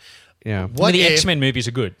with them. Yeah, the X-Men movies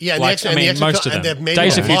are good. Yeah, most of them.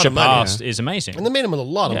 Days of Future Past is amazing, and they made them a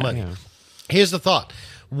lot of money. Yeah. Here's the thought: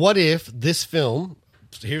 what if this film?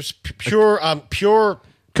 Here's pure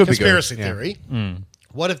conspiracy theory.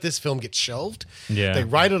 What if this film gets shelved? Yeah. They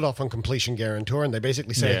write it off on completion guarantor, and they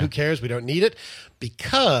basically say, who cares? We don't need it.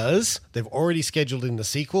 Because they've already scheduled in the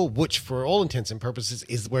sequel, which for all intents and purposes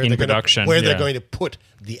is where they're going to put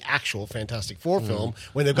the actual Fantastic Four film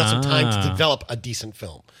when they've got some time to develop a decent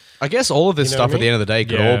film. I guess all of this stuff at the end of the day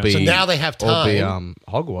could all be... So now they have time.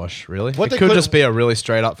 Hogwash, really. It could just be a really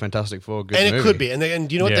straight up Fantastic Four good movie. And it could be.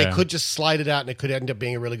 And you know what? They could just slide it out and it could end up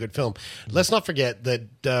being a really good film. Let's not forget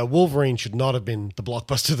that Wolverine should not have been the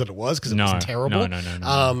blockbuster that it was because it was terrible.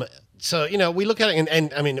 No. So, we look at it,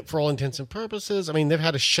 and I mean, for all intents and purposes, I mean, they've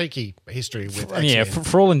had a shaky history with X-Men. Yeah,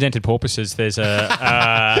 for all intended purposes, there's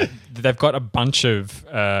they've got a bunch of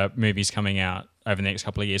movies coming out over the next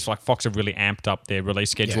couple of years. Like Fox have really amped up their release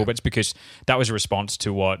schedule, Yeah. but it's because that was a response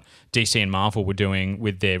to what DC and Marvel were doing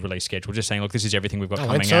with their release schedule, just saying, look, this is everything we've got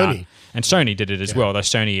coming and out. Sony. And Sony did it as well. Though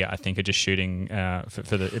Sony, I think, are just shooting for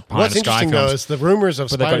the behind What's the Sky interesting, films. though, is the rumors of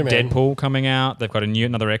But they've got Spider-Man. Deadpool coming out. They've got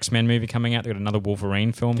another X-Men movie coming out. They've got another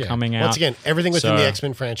Wolverine film Yeah. coming out. Once again, everything within So- the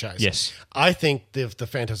X-Men franchise. Yes. I think the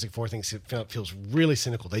Fantastic Four thing feels really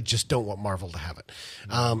cynical. They just don't want Marvel to have it.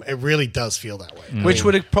 It really does feel that way. Which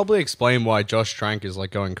would probably explain why Josh Trank is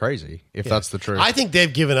like going crazy, if that's the truth. I think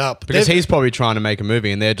they've given up. Because he's probably trying to make a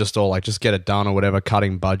movie, and they're just all like, just get it done or whatever,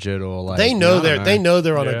 cutting budget or like. They know I don't they know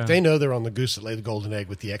they're on Yeah. they know they're on the goose that laid the golden egg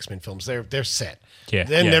with the X-Men films. They're set. Yeah.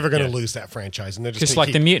 They're Yeah. never going to Yeah. lose that franchise, and they're just Just gonna like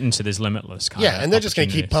keep, the mutants, it is limitless. Kind yeah, of and they're just going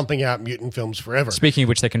to keep opportunities. pumping out mutant films forever. Speaking of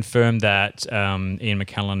which, they confirmed that Ian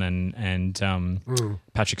McKellen and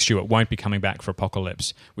Patrick Stewart won't be coming back for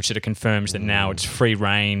Apocalypse, which sort of confirms that now it's free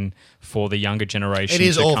reign for the younger generation. It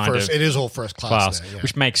is to all kind first. of It is all first class, there, yeah.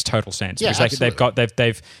 which makes total sense. Yeah, because absolutely.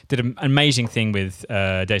 they've did an amazing thing with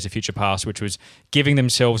Days of Future Past, which was giving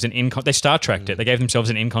themselves they Star Trekked it. They gave themselves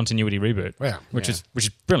an in continuity reboot, Yeah. which is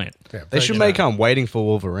brilliant. Yeah, They very should good make at it. Waiting for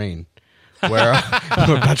Wolverine. Where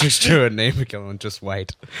Patrick Stewart and Ian McKellen just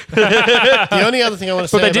wait. The only other thing I want to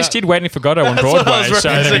say But they about, just did Waiting for Godot on That's what I Broadway, was so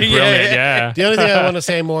that'd be referencing, brilliant. Yeah. The only thing I want to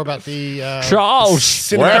say more about the Charles,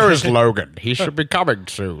 cinematic- Logan? He should be coming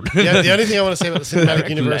soon. Yeah, the only thing I want to say about the cinematic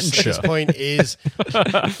universe at this Lancia. point is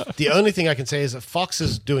the only thing I can say is that Fox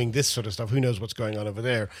is doing this sort of stuff. Who knows what's going on over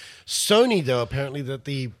there? Sony, though, apparently that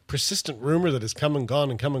the persistent rumor that has come and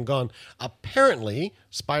gone, apparently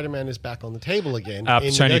Spider-Man is back on the table again. in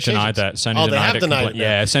Sony negotiations. denied that. Sony they denied have it denied complete- it.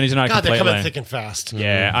 yeah, Sony denied it God, they're coming completely. thick and fast.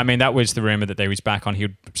 Yeah, I mean that was the rumor that they was back on.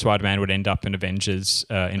 Spider-Man would end up in Avengers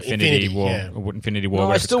Infinity War. yeah. Or Infinity War. I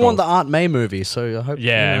whatever it's still want the called. Aunt May movie, so I hope.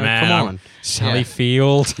 Yeah, man. Come on, Sally Yeah.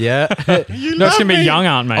 Field. Yeah. No, it's gonna be young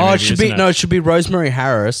Aunt May. Oh, movie, it should be isn't no. It should be Rosemary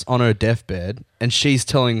Harris on her deathbed, and she's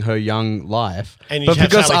telling her young life. And you But have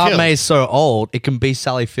because Sally Aunt Field. May is so old, it can be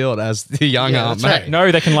Sally Field as the young Yeah, Aunt that's May. right.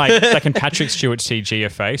 No, they can Patrick Stewart CG her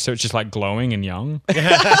face, so it's just like glowing and young.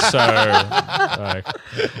 So, no,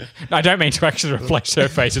 I don't mean to actually replace her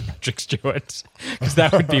face with Patrick Stewart because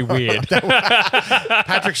that would be weird.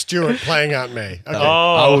 Patrick Stewart playing Aunt May. Okay.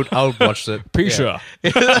 I would watch it. Pisha.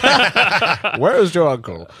 Where is your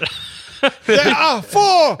uncle? There are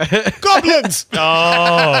 4 goblins.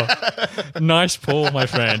 Oh, nice pull, my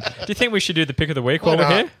friend. Do you think we should do the pick of the week while we're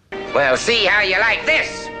not? here? Well, see how you like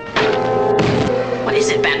this. What is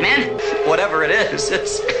it, Batman? Whatever it is,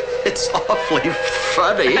 it's awfully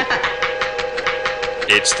funny.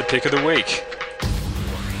 It's the pick of the week.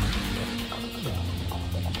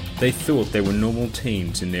 They thought they were normal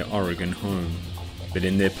teens in their Oregon home, but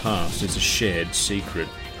in their past is a shared secret.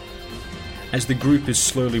 As the group is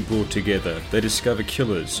slowly brought together, they discover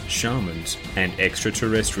killers, shamans, and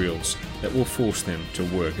extraterrestrials that will force them to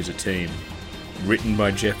work as a team. Written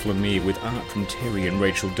by Jeff Lemire with art from Terry and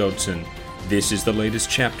Rachel Dodson, this is the latest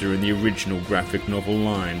chapter in the original graphic novel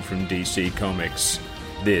line from DC Comics.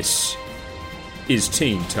 This is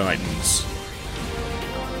Teen Titans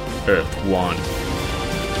Earth 1.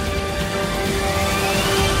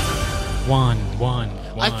 One.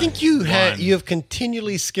 I think you have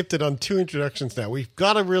continually skipped it on 2 introductions now. We've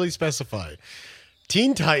got to really specify.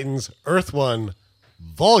 Teen Titans Earth 1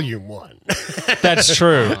 Volume 1. That's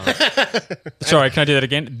true. Sorry, can I do that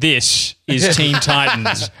again? This is Teen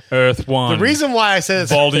Titans Earth 1. The reason why I say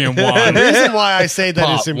it's Volume 1. The reason why I say that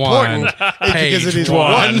Part is important is because it is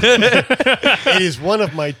one. it is one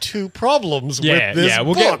of my 2 problems with this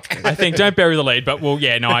book. I think don't bury the lead, but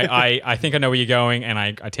I think I know where you're going, and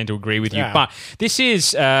I tend to agree with you. Yeah. But this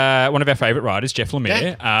is one of our favourite writers, Jeff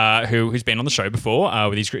Lemire, who's been on the show before.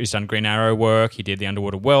 He's done Green Arrow work. He did The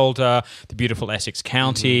Underwater Welder, The Beautiful Essex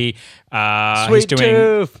County. Sweet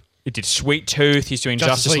Tooth. He did Sweet Tooth. He's doing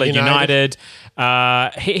Justice Justice League United.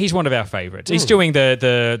 He's one of our favourites. He's doing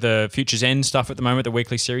the Future's End stuff at the moment, the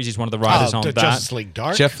weekly series. He's one of the writers on that. Justice League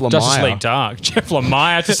Dark. Jeff Lemire. Justice League Dark. Jeff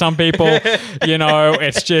Lemire to some people.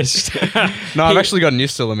 It's just... No, I've actually gotten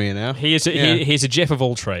used to Lemire now. He's a Jeff of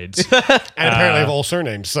all trades. And apparently of all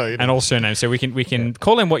surnames. So And all surnames. So we can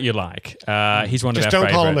call him what you like. He's one just of our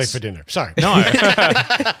don't call him late favourites. for dinner. Sorry. No.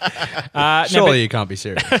 Surely you can't be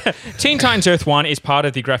serious. Teen Titans Earth 1 is part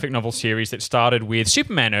of the graphic novel series that started with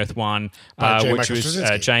Superman Earth 1, J. which Michael was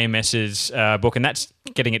Straczynski. JMS's book, and that's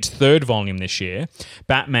getting its 3rd volume this year.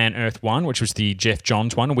 Batman Earth 1, which was the Jeff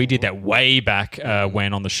Johns one. We did that way back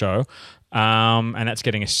when on the show. And that's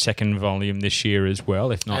getting a second volume this year as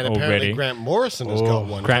well, if not And apparently already. Grant Morrison has got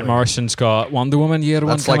one. Grant Morrison's got Wonder Woman Year One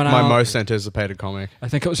That's like coming my out. most anticipated comic. I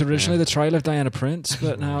think it was originally the trailer of Diana Prince,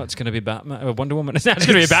 but now it's going to be Batman. Wonder Woman. Now it's going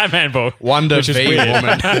to be a Batman book. Wonder which is v. weird.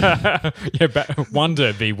 Woman. Yeah,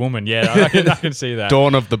 Wonder v. Woman. Yeah, I can see that.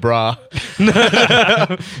 Dawn of the Bra.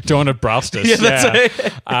 Dawn of Brastus. Yeah, that's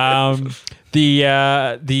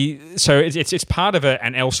it. So it's part of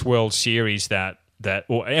an Elseworld series that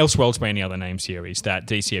or Elseworlds by any other name series that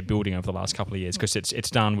DC are building over the last couple of years because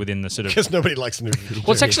it's done within the sort of Because nobody likes the new 52.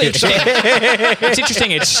 Well, it's actually it's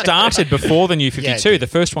interesting. It started before the New 52. Yeah, the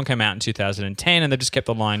first one came out in 2010, and they just kept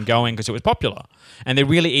the line going because it was popular, and they're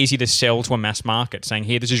really easy to sell to a mass market, saying,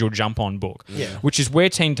 "Here, this is your jump-on book," which is where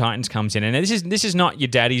Teen Titans comes in. And this is not your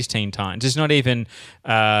daddy's Teen Titans. It's not even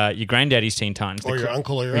your granddaddy's Teen Titans Or your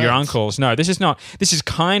uncle or your your aunt's. uncles. No, this is not. This is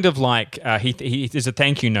kind of like there's a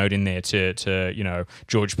thank you note in there to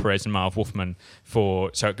George Perez and Marv Wolfman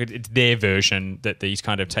it's their version that he's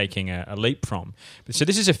kind of taking a leap from. So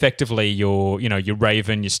this is effectively your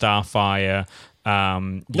Raven, your Starfire.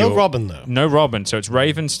 No Robin, though. No Robin. So it's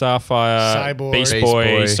Raven, Starfire, Cyborg. Beast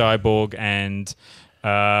Boy, Cyborg, and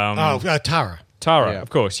Tara. Tara, Yeah. of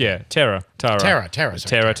course, yeah. Tara.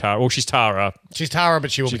 Tara. Well, she's Tara. She's Tara,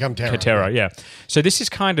 but she will become Tara. Tara, yeah. So this is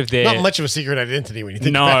kind of their... Not much of a secret identity when you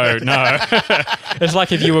think about it. No. It's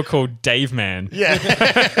like if you were called Dave Man.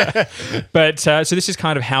 Yeah. But so this is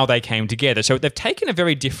kind of how they came together. So they've taken a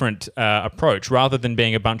very different approach. Rather than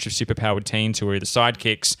being a bunch of superpowered teens who are either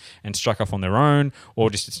sidekicks and struck off on their own, or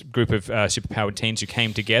just a group of superpowered teens who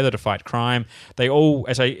came together to fight crime, they all,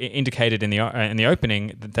 as I indicated in the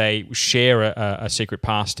opening, that they share a secret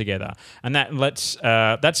past together. And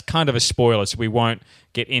that's kind of a spoiler, so we won't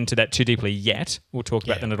get into that too deeply yet. We'll talk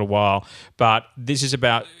about that in a little while. But this is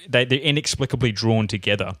about they're inexplicably drawn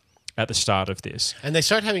together at the start of this. And they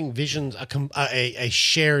start having visions, a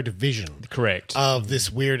shared vision. Correct. Of this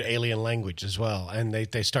weird alien language as well. And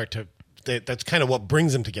they start to... That's kind of what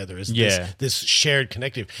brings them together is this shared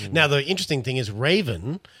connective. Now, the interesting thing is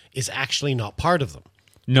Raven is actually not part of them.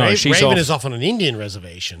 No, Raven is off on an Indian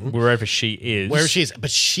reservation. Wherever she is. Where she is.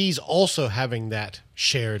 But she's also having that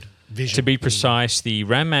shared vision. To be precise, the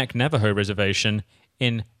Ramac Navajo Reservation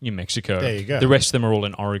in New Mexico. There you go. The rest of them are all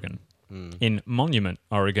in Oregon. In Monument,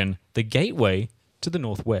 Oregon, the gateway to the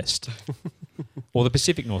Northwest. Or the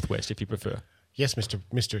Pacific Northwest, if you prefer. Yes,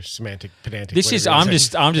 Mr. Semantic Pedantic. This is. whatever I'm you're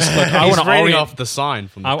just. saying. I'm just. Like, I He's want to reading orient off the sign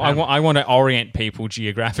from the I want to orient people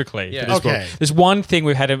geographically. Yeah. For this Okay. book. There's one thing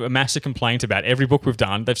we've had a massive complaint about. Every book we've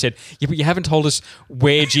done, they've said, "Yeah, but you haven't told us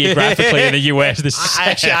where geographically in the US this is."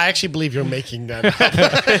 I actually believe you're making that up.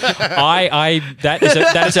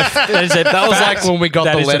 That was like when we got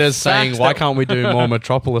That the is a letters fact saying, why can't we do more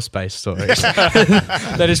Metropolis-based stories?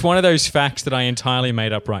 That is one of those facts that I entirely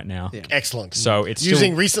made up right now. Excellent. So it's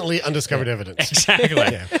using still, recently undiscovered evidence.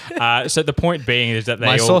 exactly. So the point being is that they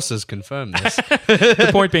My all, sources confirm this. The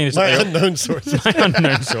point being is My that they all- unknown sources. My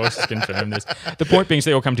unknown sources confirm this. The point being is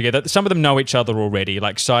they all come together. Some of them know each other already,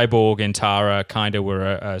 like Cyborg and Tara kind of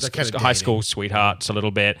were kinda high dating. school sweethearts a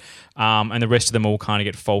little bit, and the rest of them all kind of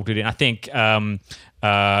get folded in. I think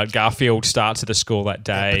Garfield starts at the school that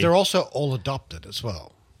day. But they're also all adopted as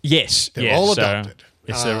well. Yes, They're yes, all so- adopted.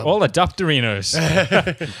 Yes, they're all adopterinos.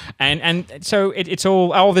 and so it's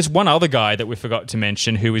all... Oh, there's one other guy that we forgot to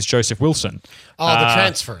mention who is Joseph Wilson. Oh, the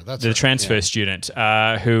transfer. That's the right. transfer student,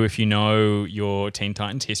 who, if you know your Teen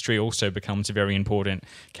Titans history, also becomes a very important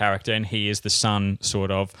character, and he is the son, sort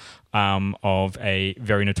of a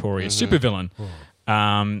very notorious supervillain.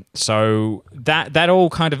 So that all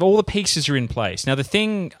kind of all the pieces are in place. Now the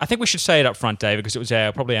thing, I think we should say it up front, David, because it was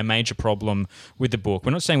probably our major problem with the book.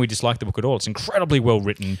 We're not saying we dislike the book at all. It's incredibly well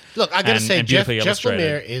written. Look, I got to say, and Jeff beautifully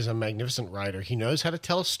illustrated. Lemire is a magnificent writer. He knows how to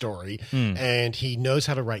tell a story, and he knows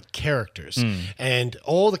how to write characters. And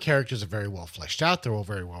all the characters are very well fleshed out. They're all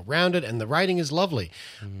very well rounded, and the writing is lovely.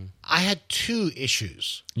 I had two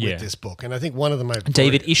issues with this book, and I think one of them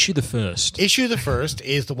David, issue the first. Issue the first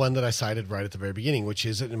is the one that I cited right at the very beginning, which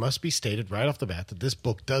is that it must be stated right off the bat that this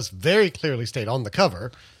book does very clearly state on the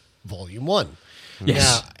cover, Volume 1.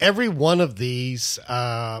 Yes. Now, every one of these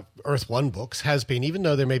Earth 1 books has been, even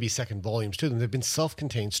though there may be second volumes to them, they've been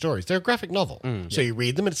self-contained stories. They're a graphic novel. So you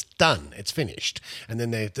read them and it's done. It's finished. And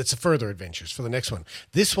then it's a further adventures for the next one.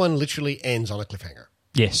 This one literally ends on a cliffhanger.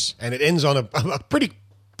 Yes. And it ends on a pretty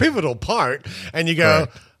pivotal part. And you go...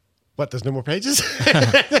 Correct. What, there's no more pages?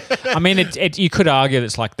 I mean, you could argue that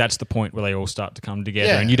it's like that's the point where they all start to come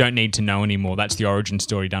together, Yeah. and you don't need to know anymore. That's the origin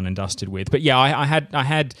story done and dusted with. But yeah, I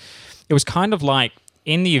had. It was kind of like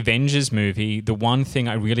in the Avengers movie, the one thing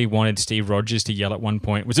I really wanted Steve Rogers to yell at one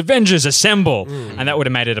point was "Avengers Assemble!" And that would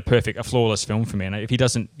have made it a flawless film for me. And if he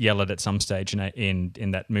doesn't yell it at some stage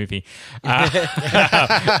in that movie,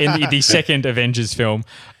 in the second Avengers film,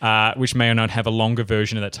 which may or not have a longer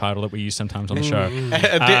version of that title that we use sometimes on the show.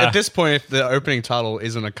 At this point, if the opening title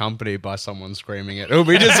isn't accompanied by someone screaming it, it'll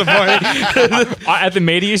be disappointing. At the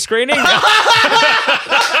media screening?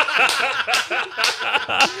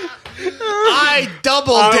 I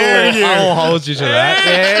double dare you. I'll hold you to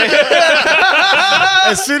that.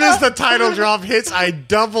 As soon as the title drop hits, I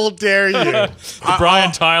double dare you. The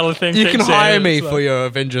Brian Tyler thing. You can hire me for your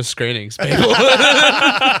Avengers screenings, people.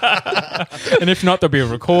 And if not, there'll be a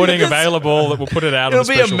recording available that will put it out. It'll on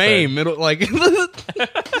be a special meme. feed.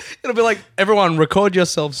 It'll be like everyone record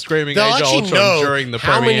yourself screaming They'll Age of actually Ultron know during the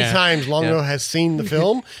how premiere. many times Longo has seen the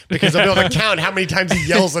film because they'll be able to count how many times he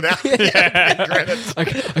yells it out.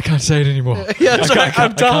 I can't say it anymore. Yeah, I'm done. I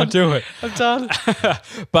can't do it. I'm done.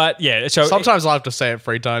 But yeah, so Sometimes I have to say it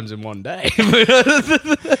 3 times in one day.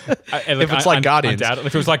 if it's like Guardians.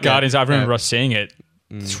 if it was like Guardians, I remember us seeing it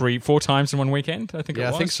 3-4 times in one weekend. I think it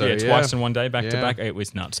was. I think so. Yeah, twice in one day, back to back. It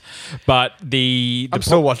was nuts. But I'm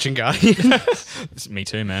still watching Guardians. Me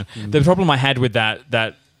too, man. The problem I had with that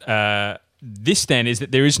this then is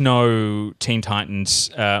that there is no Teen Titans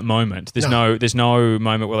moment. There's no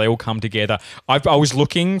moment where they all come together. I was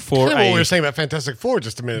looking for kind of what we were saying about Fantastic Four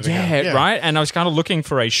just a minute ago. Yeah, right. And I was kind of looking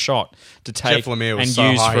for a shot to take Jeff Lemire was and so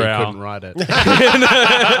use high for he our couldn't write it.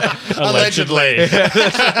 Allegedly.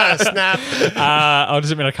 Snap.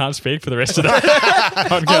 Does it mean I can't speak for the rest of the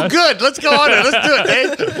podcast? Oh, good. Let's go on it. Let's do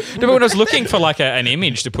it, Dave. No, but when I was looking for like an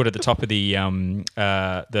image to put at the top of the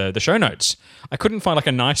show notes, I couldn't find like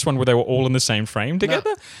a nice one where they were all in the same frame together.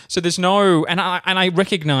 No. So there's no, and I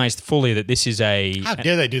recognized fully that this is a. How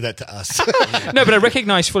dare they do that to us? No, but I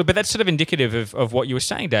recognise fully, but that's sort of indicative of what you were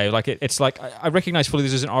saying, Dave. Like it's like I recognise fully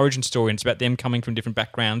this is an origin story, and it's about them coming from different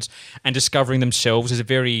backgrounds and discovering themselves. There's a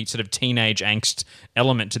very sort of teenage angst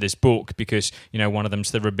element to this book because one of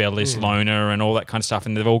them's the rebellious loner and all that kind of stuff,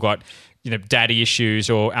 and they've all got daddy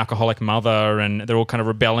issues or alcoholic mother, and they're all kind of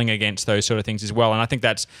rebelling against those sort of things as well. And I think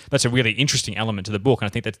that's a really interesting element to the book, and I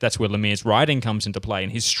think that's where Lemire's writing comes into play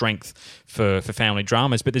and his strength for family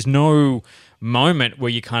dramas. But there's no moment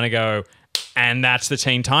where you kind of go, and that's the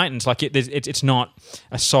Teen Titans. Like it's not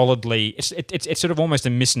a solidly. It's sort of almost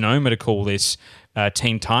a misnomer to call this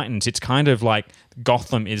Teen Titans. It's kind of like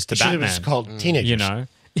Gotham is to Batman. It's called teenagers.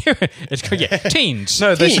 It's called teens.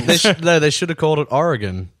 No, they should have called it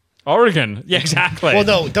Oregon. Oregon, yeah, exactly. Well,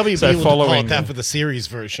 no, WB will call it that them. for the series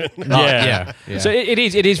version. Yeah. So it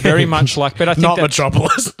is very much like, but I think not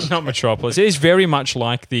Metropolis. Not Metropolis. It is very much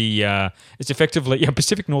like the. It's effectively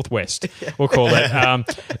Pacific Northwest. We'll call it.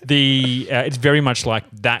 It's very much like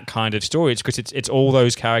that kind of story. It's because it's all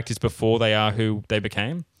those characters before they are who they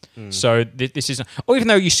became. So this is, even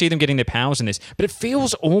though you see them getting their powers in this, but it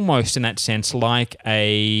feels almost in that sense like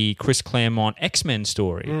a Chris Claremont X-Men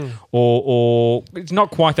story, or it's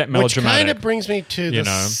not quite that melodramatic. Which kind of brings me to the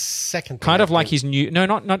second thing. Kind of like his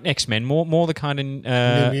not X-Men, more the kind of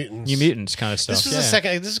New Mutants kind of stuff.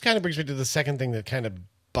 This kind of brings me to the second thing that kind of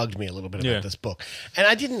bugged me a little bit about this book. And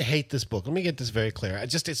I didn't hate this book. Let me get this very clear.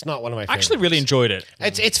 It's not one of my favorites. I actually really enjoyed it.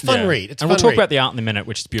 It's fun read. We'll talk about the art in a minute,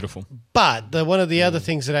 which is beautiful. But one of the other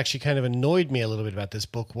things that actually kind of annoyed me a little bit about this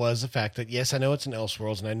book was the fact that, yes, I know it's an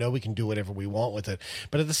Elseworlds, and I know we can do whatever we want with it.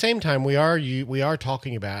 But at the same time, we are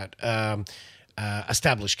talking about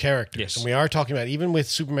established characters. Yes. And we are talking about, even with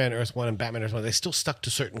Superman Earth 1 and Batman Earth 1, they still stuck to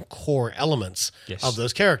certain core elements of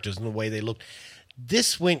those characters and the way they looked.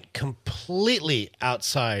 This went completely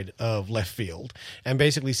outside of left field and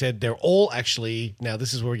basically said they're all actually, now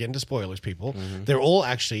this is where we're getting to spoilers, people, they're all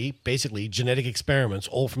actually basically genetic experiments,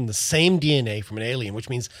 all from the same DNA from an alien, which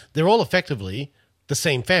means they're all effectively the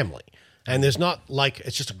same family. And there's not like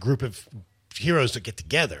it's just a group of heroes that get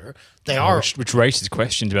together. They are... Which raises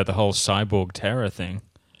questions about the whole cyborg terror thing.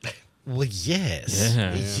 Well, yes.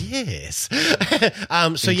 Yeah. Yes.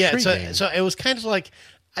 So it was kind of like...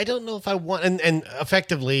 I don't know if I want... And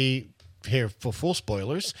effectively, here for full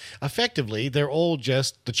spoilers, effectively, they're all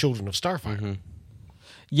just the children of Starfire.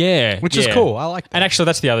 Yeah. Which is cool. I like that. And actually,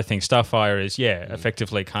 that's the other thing. Starfire is,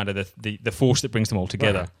 effectively kind of the force that brings them all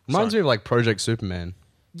together. Right. Reminds me of like Project Superman.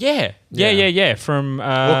 Yeah. From...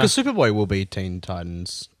 because Superboy will be Teen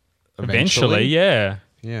Titans eventually. Yeah.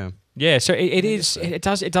 Yeah. Yeah, so it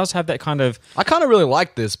does have that kind of... I kind of really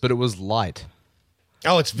like this, but it was light.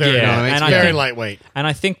 Oh, it's very Yeah, light. and It's I very think- lightweight. And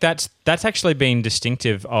I think that's actually been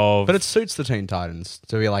distinctive of. But it suits the Teen Titans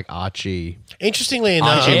to be like Archie. Interestingly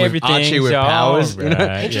enough, Archie with powers. You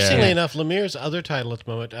know? Interestingly enough, Lemire's other title at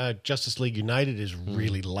the moment, Justice League United, is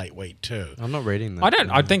really lightweight too. I'm not reading that.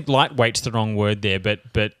 I think lightweight's the wrong word there, but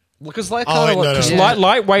because like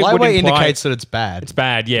lightweight would imply, indicates that it's bad. It's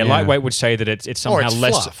bad, yeah. Lightweight would say that it's somehow Or it's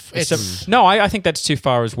less. fluff. No, I think that's too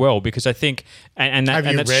far as well because I think and Have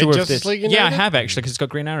you that's read true of Justice this. League Yeah, I United? have actually because it's got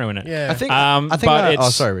Green Arrow in it. Yeah. I think. But oh,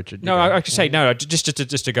 it's, sorry, Richard. No, I could say no. Just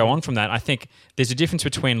to go on from that, I think there's a difference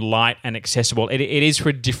between light and accessible. It is for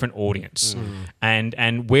a different audience,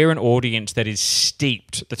 and we're an audience that is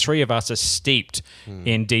steeped. The three of us are steeped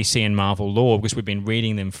in DC and Marvel lore because we've been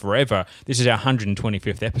reading them forever. This is our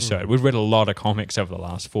 125th episode. We've read a lot of comics over the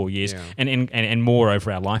last 4 years, and more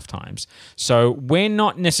over our lifetimes. So we're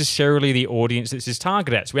not necessarily the audience this is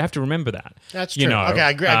targeted at. So we have to remember that. That's You true. know,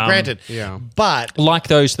 Okay, granted. Yeah. But like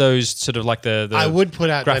those sort of like the I would put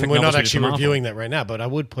out, graphic and we're not novels we did actually for Marvel. reviewing that right now, but I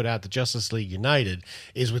would put out that Justice League United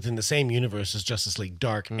is within the same universe as Justice League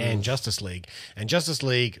Dark and Justice League. And Justice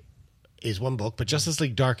League is one book, but Justice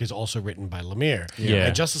League Dark is also written by Lemire. Yeah.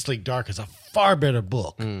 And Justice League Dark is a far better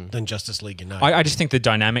book than Justice League United. I just think the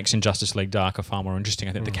dynamics in Justice League Dark are far more interesting.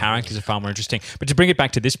 I think the characters are far more interesting. But to bring it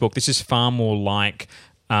back to this book, this is far more like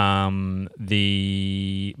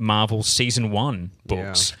the Marvel Season 1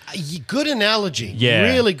 books. Good analogy. Yeah.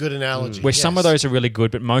 Really good analogy. Where some of those are really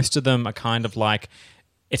good, but most of them are kind of like,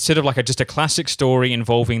 it's sort of like just a classic story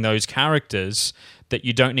involving those characters that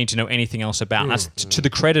you don't need to know anything else about. And that's to the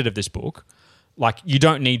credit of this book. Like, you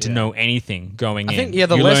don't need to know anything going in. I think, you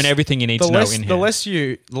learn everything you need to know in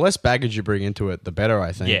here. The less baggage you bring into it, the better,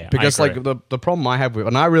 I think. Yeah, because I agree. like the problem I have with,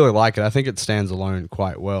 and I really like it, I think it stands alone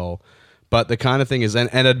quite well. But the kind of thing is, and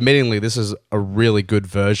admittingly, this is a really good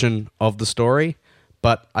version of the story.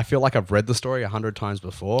 But I feel like I've read the story 100 times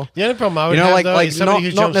before. The only problem I would have, though, is somebody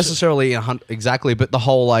who not jumps... necessarily exactly, but the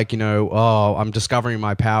whole like, I'm discovering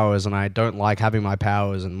my powers and I don't like having my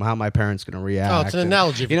powers and how my parents going to react. Oh, it's an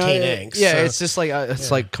analogy for teen angst. Yeah, so- it's just like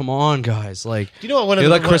like, come on, guys. Like, Do you know what? One of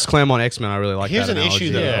like the- Chris Claremont X-Men, I really like Here's that an analogy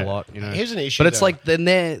issue, though. a lot. Here's an issue, but it's though. like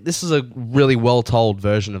this is a really well told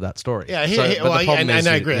version of that story. Yeah, So- but the problem and is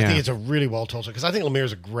I agree. I yeah. think it's a really well told story because I think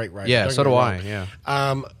Lemire's a great writer. Yeah, Don't so get do me I. wrong.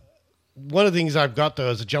 Yeah. One of the things I've got,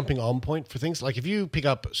 though, is a jumping on point for things. Like if you pick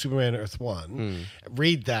up Superman Earth 1,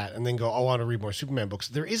 read that, and then go, I want to read more Superman books,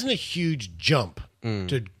 there isn't a huge jump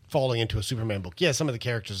to falling into a Superman book. Yeah, some of the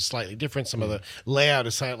characters are slightly different. Some of the layout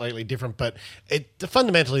is slightly different, but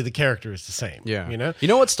fundamentally the character is the same. Yeah. You know?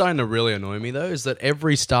 What's starting to really annoy me, though, is that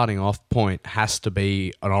every starting off point has to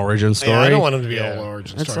be an origin story. Yeah, I don't want them to be all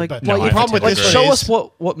origin It's story. like, But well, the you problem with like, this show one us is-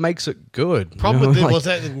 what makes it good. Problem with it Like- was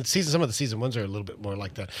that in some of the season ones are a little bit more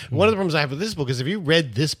like that. One of the problems I have with this book is if you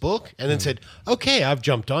read this book and then said, "Okay, I've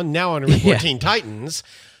jumped on. Now I want to read more Teen Titans."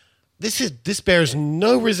 This bears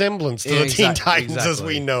no resemblance to the Teen Titans as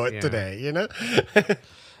we know it today. You know.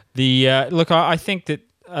 Look, I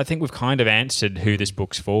think we've kind of answered who this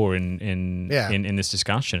book's for in this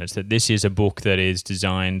discussion. It's that this is a book that is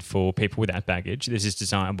designed for people without baggage. This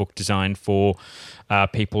is a book designed for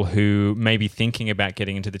people who may be thinking about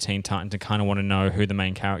getting into the Teen Titans and kind of want to know who the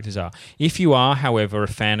main characters are. If you are, however, a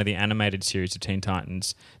fan of the animated series of Teen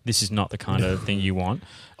Titans, this is not the kind of thing you want.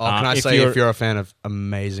 Can I say if you're a fan of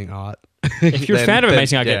amazing art? If you're a fan of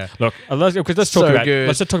amazing art, yeah. look, let's talk So about good.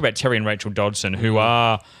 let's talk about Terry and Rachel Dodson, who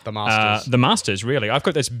are The masters. the masters. Really, I've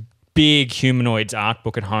got this big humanoids art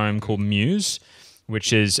book at home called Muse,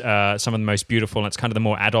 which is some of the most beautiful, and it's kind of the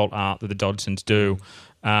more adult art that the Dodsons do.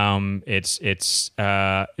 It's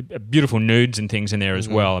beautiful nudes and things in there as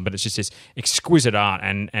well, but it's just this exquisite art,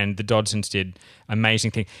 and the Dodsons did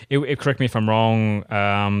amazing things. Correct me if I'm wrong.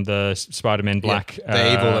 The Spider-Man Black,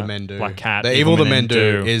 The Evil That Men Do. Black Cat, The Evil That Men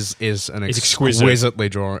Do is an It's exquisite. exquisitely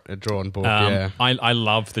drawn book. Yeah. I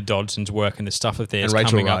love the Dodsons' work and the stuff that there's And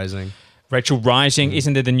Rachel coming Rising. up. Rachel Rising,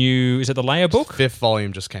 isn't there the new? Is it the Leia book? 5th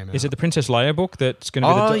volume just came out. Is it the Princess Leia book that's going to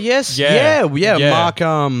be? Oh the yes, yeah. Mark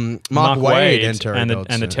Wade and Terry Dodson.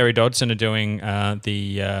 and the Terry Dodson are doing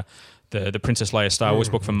the Princess Leia Star Wars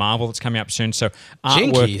book for Marvel that's coming up soon. So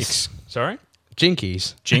artwork. Jinkies. Sorry,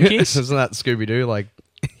 Jinkies. Jinkies? Isn't that Scooby Doo? Like,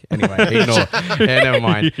 anyway, ignore. Yeah, never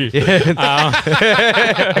mind.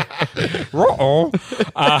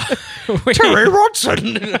 Terry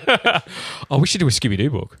Rodson. Oh, we should do a Scooby Doo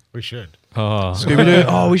book. We should. Oh, Scooby Doo.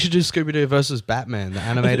 Oh, we should do Scooby Doo versus Batman, the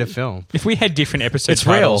animated film. If we had different episode It's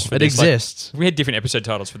real. titles for It this, like- exists. if we had different episode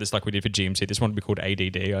titles for this, like we did for GMC. This one would be called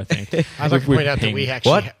ADD, I think. I'd like to point out that we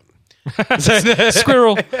actually. What?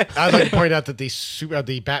 Squirrel. I'd like to point out that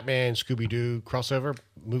the Batman Scooby Doo crossover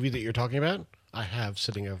movie that you're talking about, I have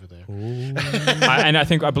sitting over there.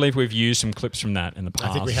 I believe we've used some clips from that in the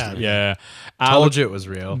past. I think we have. Yeah. Told you it was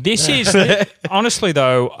real. This is honestly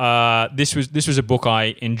though. This was a book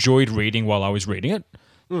I enjoyed reading while I was reading it.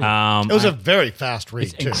 It was a very fast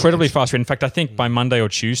read. It's incredibly fast read. In fact, I think by Monday or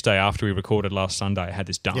Tuesday after we recorded last Sunday, I had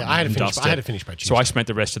this done. Yeah, I had to finish by Tuesday. So I spent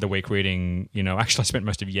the rest of the week reading. Actually, I spent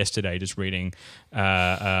most of yesterday just reading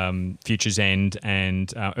Future's End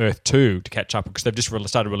and Earth 2 to catch up because they've just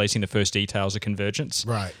started releasing the first details of Convergence.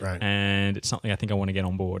 Right. And it's something I think I want to get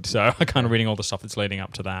on board. So I'm kind of reading all the stuff that's leading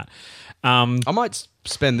up to that. I might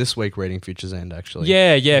spend this week reading Future's End, actually.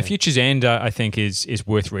 Yeah. Future's End, I think, is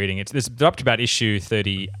worth reading. They're up to about issue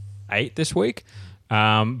 38 this week,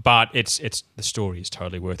 but it's the story is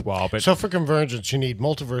totally worthwhile. But so for Convergence, you need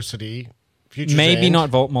Multiversity, Future's maybe End.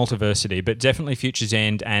 not Multiversity, but definitely Future's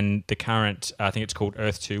End and the current, I think it's called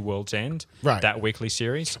Earth 2 World's End, right? That weekly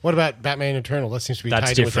series. What about Batman Eternal? That seems to be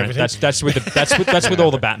tied in with everything. That's with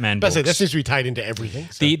all the Batman books. That seems to be tied into everything.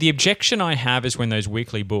 So. The objection I have is when those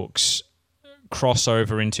weekly books cross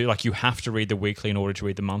over into, like, you have to read the weekly in order to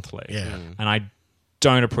read the monthly. Yeah. And I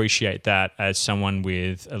don't appreciate that as someone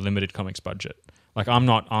with a limited comics budget. Like, I'm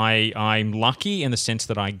lucky in the sense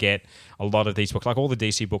that I get a lot of these books, like all the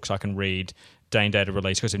DC books I can read day and date of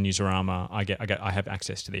release because of Newsarama. I have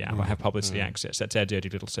access to the app. I have publicity access. That's our dirty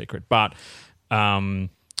little secret. But I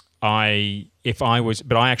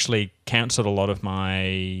actually cancelled a lot of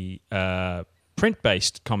my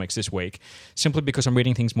print-based comics this week simply because I'm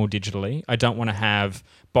reading things more digitally. I don't want to have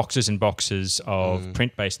boxes and boxes of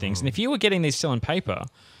print-based things. And if you were getting these still in paper,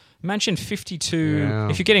 imagine 52... Yeah.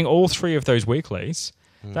 If you're getting all three of those weeklies,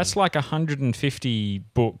 that's like 150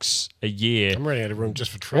 books a year. I'm running out of room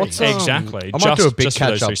just for trade. Exactly. I might do a big just for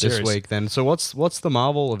those catch-up three this series. week then. So what's the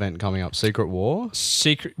Marvel event coming up? Secret War?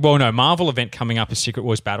 Marvel event coming up is Secret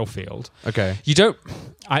Wars Battlefield. Okay. You don't...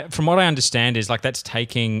 from what I understand is like that's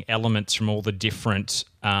taking elements from all the different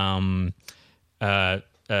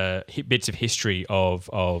bits of history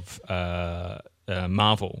of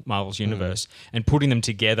Marvel's universe and putting them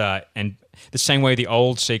together, and the same way the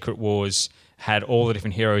old Secret Wars had all the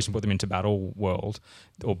different heroes and put them into Battle World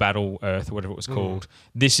or Battle Earth or whatever it was called.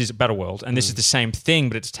 This is Battle World, and this is the same thing,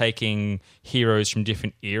 but it's taking heroes from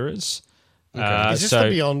different eras. Okay. Is this the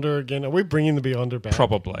Beyonder again? Are we bringing the Beyonder back?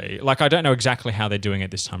 Probably. Like, I don't know exactly how they're doing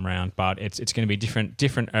it this time around, but it's going to be different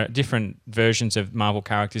versions of Marvel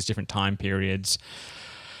characters, different time periods.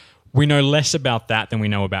 We know less about that than we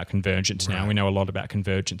know about Convergence now. We know a lot about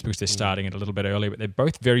Convergence because they're starting it a little bit earlier, but they're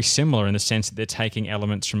both very similar in the sense that they're taking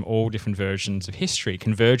elements from all different versions of history.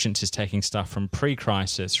 Convergence is taking stuff from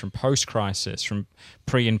pre-Crisis, from post-Crisis, from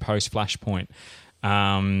pre- and post-Flashpoint.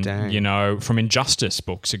 From Injustice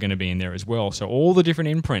books are going to be in there as well. So all the different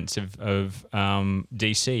imprints of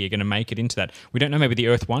DC are going to make it into that. We don't know, maybe the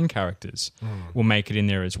Earth 1 characters will make it in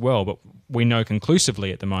there as well, but we know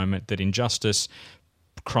conclusively at the moment that Injustice,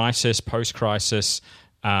 Crisis, post-Crisis,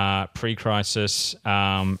 pre-Crisis,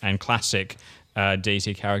 and classic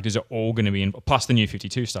DC characters are all going to be plus the New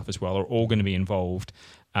 52 stuff as well, are all going to be involved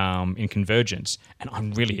in Convergence, and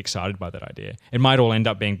I'm really excited by that idea. It might all end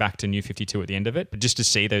up being back to New 52 at the end of it, but just to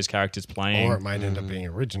see those characters playing, or it might end up being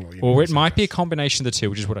original, or it might be a combination of the two,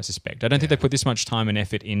 which is what I suspect. I don't think they put this much time and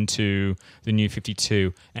effort into the New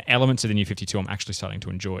 52. Elements of the New 52 I'm actually starting to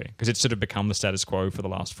enjoy because it's sort of become the status quo for the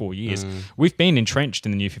last 4 years. We've been entrenched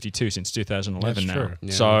in the New 52 since 2011 now. True.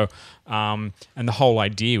 Yeah. So, and the whole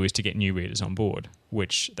idea was to get new readers on board,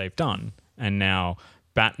 which they've done, and now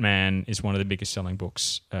Batman is one of the biggest selling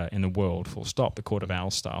books in the world, full stop, the Court of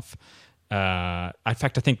Owls stuff. In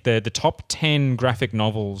fact, I think the top 10 graphic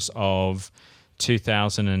novels of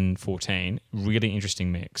 2014, really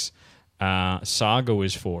interesting mix. Saga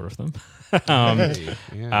was 4 of them.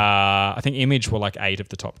 I think Image were like 8 of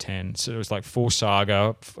the top 10. So it was like 4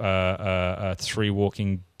 Saga, 3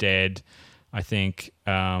 Walking Dead, I think...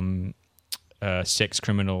 Sex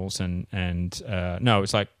Criminals and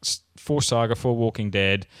it's like 4 Saga, 4 Walking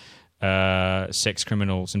Dead, Sex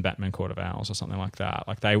Criminals, and Batman Court of Owls or something like that.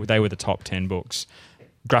 Like they were the top 10 books,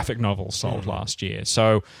 graphic novels sold last year.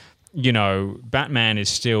 So, Batman is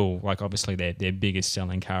still like obviously their biggest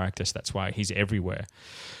selling character. So that's why he's everywhere.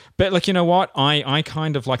 But like, you know what? I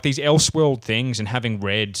kind of like these Elseworld things, and having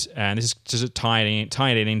read, and this is just tie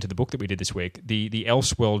it into the book that we did this week. The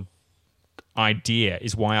Elseworld idea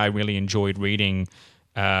is why I really enjoyed reading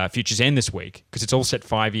Future's End this week, because it's all set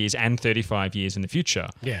 5 years and 35 years in the future.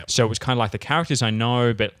 Yeah. So it was kind of like the characters I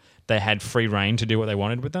know, but they had free reign to do what they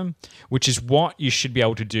wanted with them, which is what you should be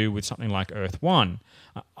able to do with something like Earth 1.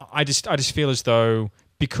 I just feel as though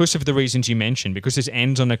because of the reasons you mentioned, because this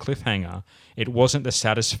ends on a cliffhanger, it wasn't the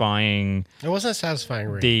satisfying. It wasn't a satisfying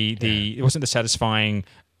read. It wasn't the satisfying.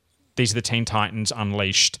 These are the Teen Titans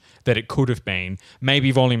Unleashed that it could have been.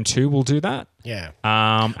 Maybe Volume 2 will do that. Yeah.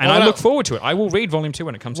 I look forward to it. I will read Volume 2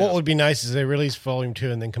 when it comes out. What would be nice is they release Volume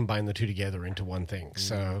 2 and then combine the two together into one thing.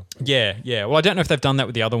 So Yeah. Well, I don't know if they've done that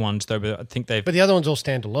with the other ones, though, but I think they've... But the other ones all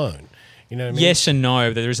stand alone. You know what I mean? Yes and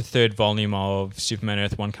no. There is a third volume of Superman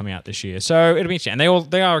Earth 1 coming out this year. So it'll be interesting. And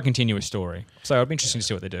they are a continuous story. So it'll be interesting to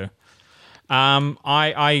see what they do.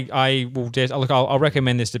 I will look. I'll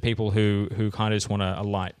recommend this to people who kind of just want a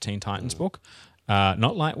light Teen Titans book,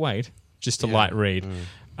 not lightweight, just a light read.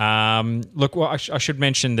 Look, well, I should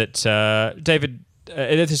mention that David.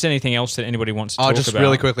 If there's anything else that anybody wants to talk just about,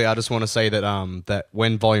 really quickly, I just want to say that that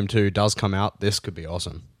when Volume 2 does come out, this could be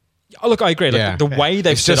awesome. Oh, look, I agree. Like, the way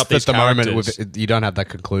they've set up these characters, moment you don't have that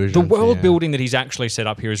conclusion. The world building that he's actually set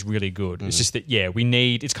up here is really good. It's just that we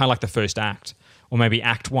need. It's kind of like the first act. Or maybe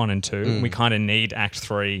Act 1 and 2. We kind of need Act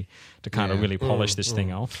 3 to kind of really polish this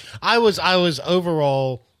thing off. I was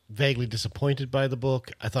overall vaguely disappointed by the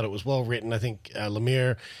book. I thought it was well written. I think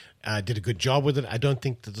Lemire did a good job with it. I don't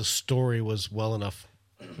think that the story was well enough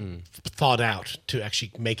thought out to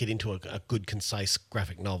actually make it into a good, concise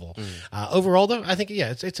graphic novel. Overall, though, I think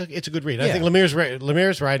it's a good read. I think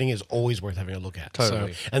Lemire's writing is always worth having a look at.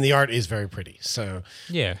 Totally. And the art is very pretty. So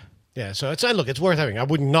yeah, so it's worth having. I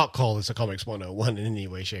would not call this a Comics 101 in any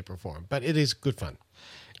way, shape, or form, but it is good fun.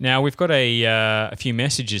 Now, we've got a few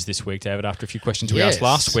messages this week, David, after a few questions we asked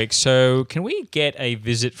last week. So can we get a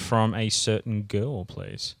visit from a certain girl,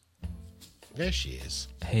 please? There she is.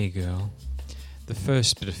 Hey, girl. The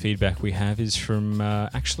first bit of feedback we have is from the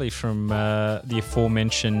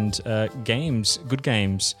aforementioned Good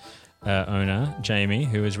Games owner, Jamie,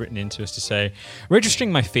 who has written into us to say,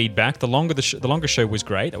 registering my feedback, the longer show was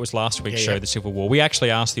great. That was last week's show, The Civil War. We actually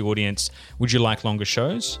asked the audience, would you like longer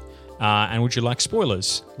shows? And would you like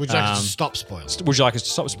spoilers? Would you like us to stop spoilers? Would you like us to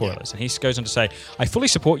stop spoilers? And he goes on to say, I fully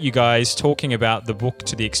support you guys talking about the book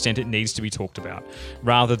to the extent it needs to be talked about,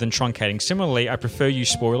 rather than truncating. Similarly, I prefer you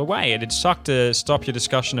spoil away. It'd suck to stop your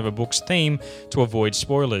discussion of a book's theme to avoid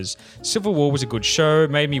spoilers. Civil War was a good show,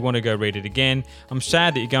 made me want to go read it again. I'm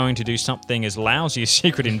sad that you're going to do something as lousy as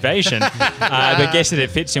Secret Invasion, but guess that it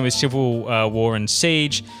fits in with Civil War and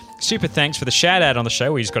Siege. Super thanks for the shout out on the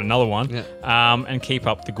show. We just got another one. And keep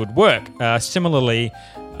up the good work. Similarly,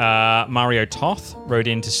 Mario Toth wrote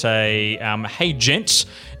in to say, hey, gents,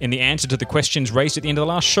 in the answer to the questions raised at the end of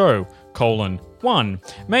the last show, 1,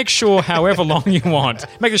 make the show however long you want.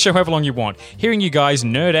 Hearing you guys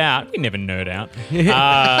nerd out, we never nerd out,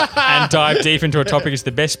 and dive deep into a topic is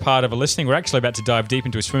the best part of a listening. We're actually about to dive deep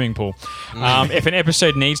into a swimming pool. If an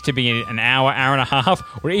episode needs to be an hour and a half,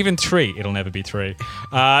 or even 3, it'll never be 3. Do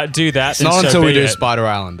that. It's not until we do Spider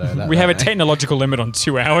Island, though. We have a technological limit on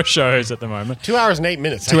 2-hour shows at the moment. 2 hours and 8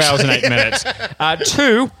 minutes. 2 hours and 8 minutes.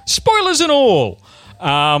 2, spoilers and all.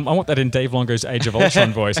 I want that in Dave Longo's Age of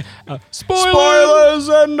Ultron voice. Spoilers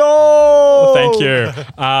and all. Thank you.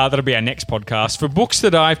 That'll be our next podcast. For books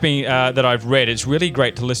that I've read, it's really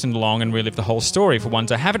great to listen along and relive the whole story. For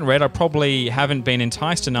ones I haven't read, I probably haven't been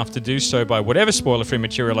enticed enough to do so by whatever spoiler-free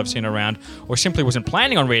material I've seen around, or simply wasn't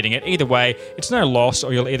planning on reading it. Either way, it's no loss,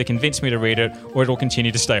 or you'll either convince me to read it, or it'll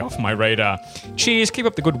continue to stay off my radar. Cheers, keep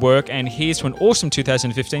up the good work, and here's to an awesome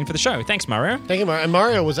 2015 for the show. Thanks, Mario. Thank you, Mario. And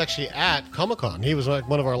Mario was actually at Comic-Con. He was like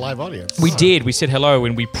one of our live audience. We did. We said hello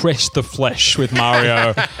and we pressed the flesh with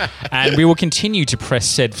Mario. And we will continue to press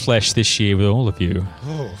said flesh this year with all of you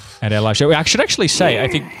at our live show. I should actually say, I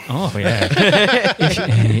think,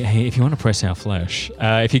 if you want to press our flesh,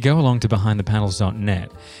 if you go along to behindthepanels.net,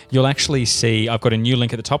 you'll actually see, I've got a new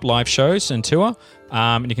link at the top, live shows and tour.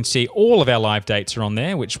 And you can see all of our live dates are on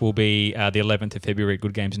there, which will be the 11th of February at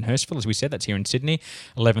Good Games in Hurstville, as we said, that's here in Sydney.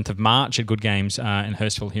 11th of March at Good Games in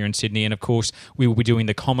Hurstville here in Sydney. And, of course, we will be doing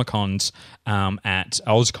the Comic-Cons at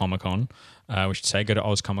Oz Comic-Con. We should say go to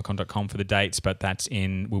ozcomiccon.com for the dates, but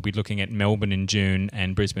we'll be looking at Melbourne in June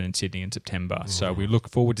and Brisbane and Sydney in September. So we look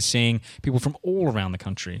forward to seeing people from all around the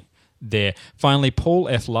country there. Finally, Paul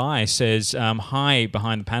F. Lai says, hi,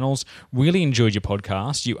 Behind the Panels. Really enjoyed your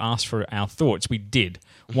podcast. You asked for our thoughts. We did.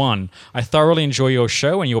 1, I thoroughly enjoy your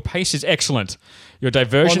show and your pace is excellent. Your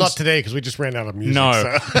diversions... Well, not today, because we just ran out of music. No.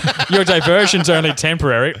 So. Your diversion's only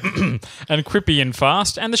temporary and quippy and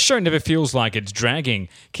fast, and the show never feels like it's dragging.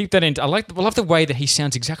 Keep that in... I love the way that he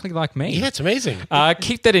sounds exactly like me. Yeah, it's amazing.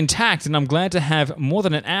 Keep that intact, and I'm glad to have more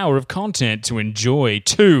than an hour of content to enjoy,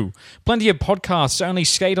 too. Plenty of podcasts only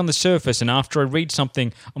skate on the surface, and after I read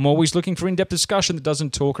something, I'm always looking for in-depth discussion that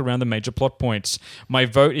doesn't talk around the major plot points. My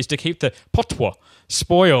vote is to keep the potwa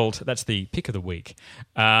spoiled. That's the pick of the week.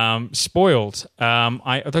 Spoiled.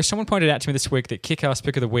 Although someone pointed out to me this week that Kick-Ass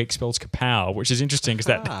pick of the week spells kapow, which is interesting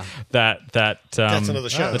because that's another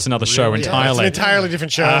show. That's another show Really? entirely. It's an entirely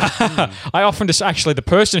different show. I often just actually the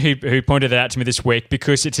person who pointed it out to me this week,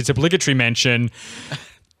 because it's obligatory mention.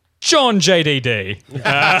 John JDD,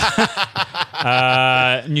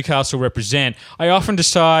 Newcastle represent. I often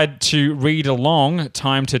decide to read along.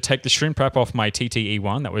 Time to take the shrimp wrap off my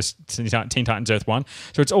TTE1. That was Teen Titans Earth 1.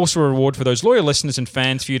 So it's also a reward for those loyal listeners and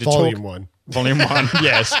fans for you to Volume talk. 1. Volume 1,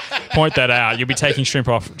 yes. Point that out. You'll be taking shrimp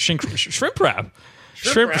off. Shrimp wrap.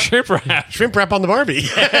 Shrimp wrap. Shrimp wrap on the Barbie.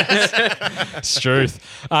 It's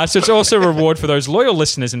truth. So it's also a reward for those loyal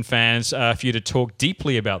listeners and fans for you to talk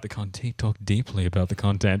deeply about the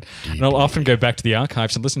content. And I'll often go back to the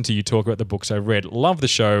archives and listen to you talk about the books I read. Love the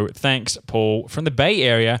show. Thanks, Paul, from the Bay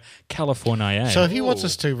Area, California. So if he wants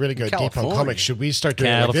us to really go deep on comics, should we start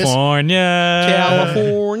doing it like this?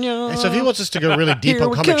 California. So if he wants us to go really deep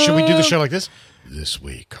on comics, should we do the show like this? This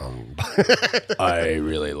week on... I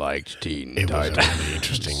really liked Teen Titans. It was a really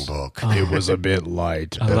interesting book. It was a bit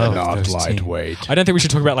light, but not lightweight. I don't think we should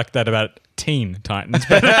talk about about Teen Titans.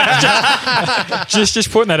 But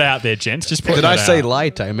just putting that out there, gents. Just putting Did that I say out.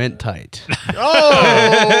 light? I meant tight.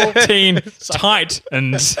 Oh! Teen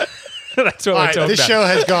Titans. That's what we're talking this about. show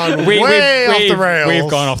has gone way off the rails. We've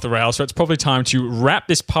gone off the rails, so it's probably time to wrap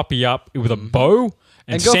this puppy up with a bow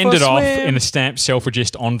and go send for a it off swim. in a stamped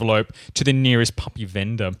self-addressed envelope to the nearest puppy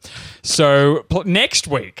vendor. So next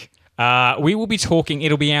week, we will be talking,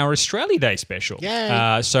 it'll be our Australia Day special.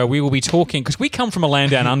 Yay. So we will be talking, because we come from a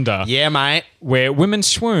land down under. Yeah, mate. Where women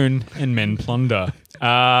swoon and men plunder.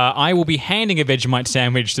 I will be handing a Vegemite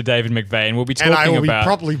sandwich to David McVeigh, and we'll be talking and I will about... be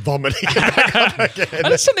probably vomiting it back up again.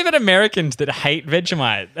 And it's something about Americans that hate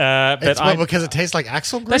Vegemite. But because it tastes like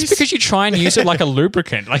axle grease? That's because you try and use it like a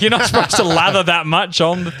lubricant. Like, you're not supposed to lather that much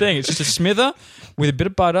on the thing. It's just a smither with a bit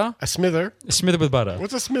of butter. A smither? A smither with butter.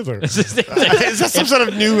 What's a smither? Is that some sort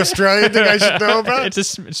of new Australian thing I should know about? It's a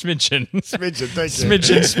smidgen. Smidgen, thank you.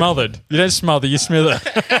 Smidgen smothered. You don't smother, you smither.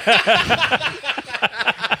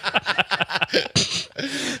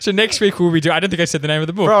 So next week we'll be doing... I don't think I said the name of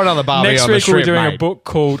the book. Throw another Barbie next on the week we'll be shrimp, doing mate. a book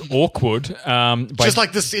called Awkward. Just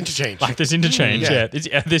like this interchange. Like this interchange, yeah.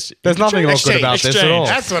 There's nothing awkward about this at all.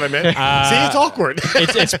 That's what I meant. See, it's awkward.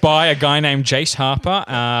 It's by a guy named Jace Harper,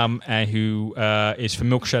 who is for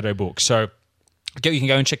Milk Shadow Books. So you can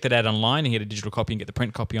go and check that out online and get a digital copy and get the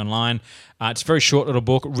print copy online. It's a very short little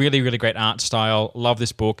book, really, really great art style. Love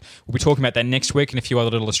this book. We'll be talking about that next week and a few other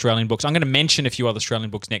little Australian books. I'm going to mention a few other Australian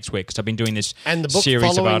books next week because I've been doing this and the book series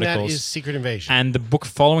of following articles. that is Secret Invasion. And the book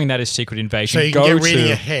following that is Secret Invasion. So you can get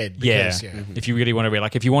reading ahead. Because, if you really want to read.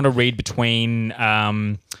 Like if you want to read between...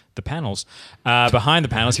 the panels, behind the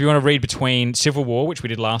panels. If you want to read between Civil War, which we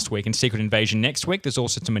did last week, and Secret Invasion next week, there's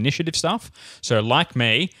also some initiative stuff. So like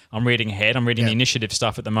me, I'm reading ahead. I'm reading the initiative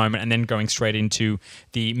stuff at the moment and then going straight into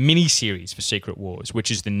the mini-series for Secret Wars,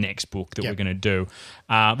 which is the next book that we're going to do,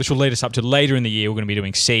 which will lead us up to later in the year. We're going to be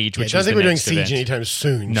doing Siege, which I don't is think the we're doing next Siege event. anytime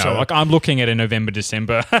soon. No, like I'm looking at a November,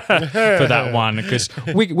 December for that one because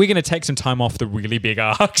we're going to take some time off the really big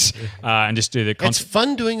arcs and just do the It's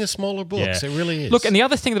fun doing the smaller books. It really is. Look, and the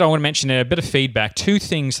other thing that I want to mention, a bit of feedback, two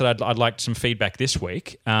things that I'd like some feedback this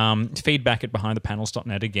week. Feedback at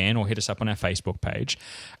behindthepanels.net again, or hit us up on our Facebook page.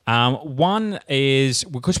 One is,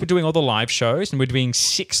 because we're doing all the live shows, and we're doing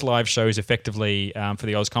 6 live shows effectively for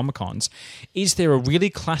the Oz Comic Cons, is there a really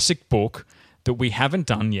classic book that we haven't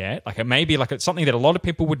done yet? Like it may be like it's something that a lot of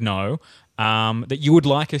people would know that you would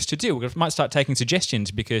like us to do. We might start taking suggestions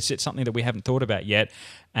because it's something that we haven't thought about yet.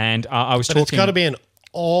 And I was talking... It's got to be an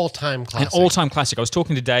all-time classic. An all-time classic. I was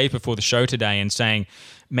talking to Dave before the show today and saying,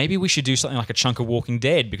 maybe we should do something like a chunk of Walking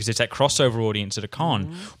Dead because it's that crossover audience at a con.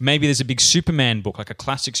 Mm-hmm. Maybe there's a big Superman book, like a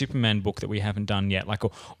classic Superman book that we haven't done yet, like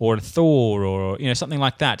or a Thor or something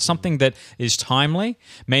like that. Something that is timely.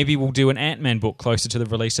 Maybe we'll do an Ant-Man book closer to the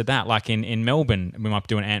release of that. Like in Melbourne, we might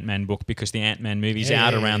do an Ant-Man book because the Ant-Man movie's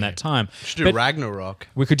out around that time. We should do Ragnarok.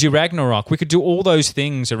 We could do Ragnarok. We could do all those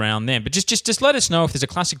things around then. But just let us know if there's a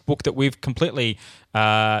classic book that we've completely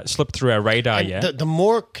slipped through our radar yet. The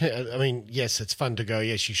more, I mean, yes, it's fun to go,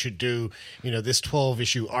 yes, you should do, this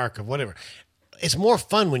 12-issue arc of whatever. It's more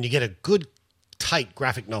fun when you get a good, tight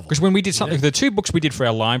graphic novel. Because when we did something, the 2 books we did for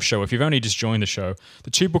our live show, if you've only just joined the show,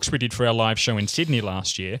 the 2 books we did for our live show in Sydney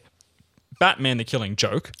last year, Batman the Killing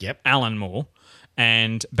Joke, Alan Moore,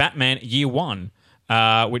 and Batman Year One,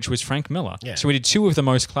 which was Frank Miller. Yeah. So we did 2 of the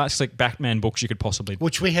most classic Batman books you could possibly do.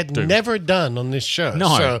 Which we had never done on this show.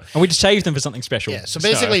 No, So, and we just saved them for something special. yeah, so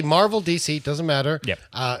basically Marvel, DC, doesn't matter. Yep.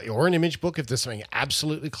 Or an Image book if there's something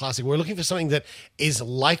absolutely classic. We're looking for something that is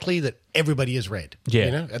likely that everybody has read. Yeah,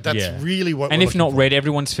 You know? That's really what And we're if looking not for. read,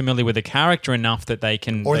 everyone's familiar with the character enough that they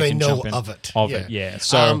can, Or they can know jump in of it. Yeah.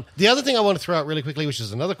 So the other thing I want to throw out really quickly, which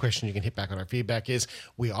is another question you can hit back on our feedback, is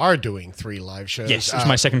we are doing 3 live shows. Yes, it's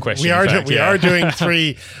my second question, We in are fact, we yeah. are doing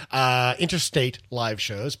 3 interstate live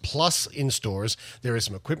shows plus in stores. There is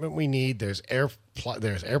some equipment we need. There's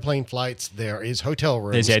airplane flights. There is hotel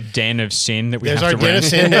rooms. there's our den of sin that we There's have our to den rent. of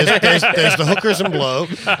sin. There's the hookers and blow,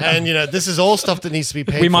 and this is all stuff that needs to be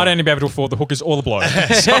paid. We for. might only be able to afford the hookers or the blow.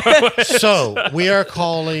 So we are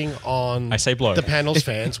calling on I say blow. the panel's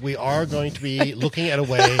fans. We are going to be looking at a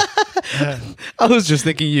way. I was just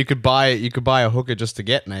thinking you could buy a hooker just to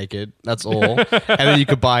get naked. That's all, and then you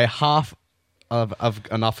could buy half of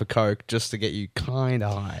enough of Coke just to get you kind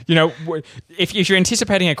of high. If you're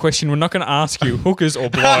anticipating a question, we're not going to ask you hookers or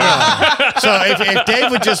blow. So if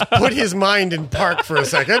Dave would just put his mind in park for a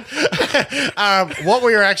second, what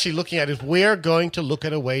we are actually looking at is we're going to look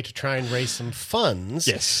at a way to try and raise some funds.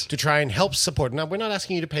 Yes. To try and help support. Now, we're not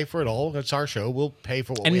asking you to pay for it all. It's our show. We'll pay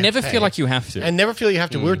for what And we never have to feel pay. like you have to. And never feel you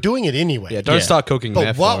have to. We're doing it anyway. Yeah, don't start cooking But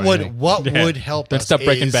meth what or would anything. would help Don't us stop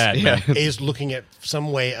Breaking is, Bad. is looking at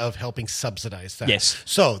some way of helping subsidize that. Yes.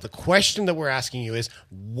 So the question that we're asking you is,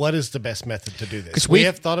 what is the best method to do this? Because We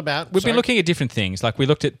have thought about. We've been looking at different things. Like we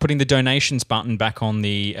looked at putting the donations button back on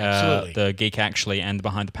the Geek Actually and the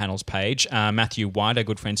Behind the Panels page. Matthew White, our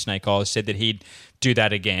good friend Snake Oz, said that he'd do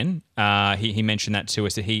that again. He mentioned that to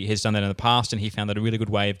us, that he has done that in the past, and he found that a really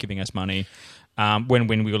good way of giving us money. When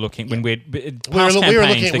we were looking, when we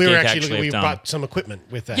brought some equipment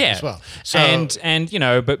with that Yeah. as well. So,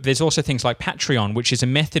 and but there's also things like Patreon, which is a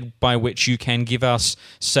method by which you can give us,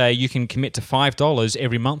 say, you can commit to $5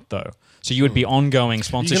 every month, though. So you would be ongoing you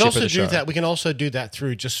sponsorship can also of the show. do that. We can also do that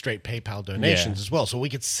through just straight PayPal donations as well. So we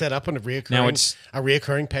could set up a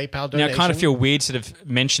reoccurring PayPal donation. Now, I kind of feel weird sort of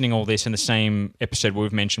mentioning all this in the same episode where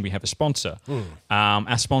we've mentioned we have a sponsor.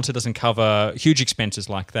 Our sponsor doesn't cover huge expenses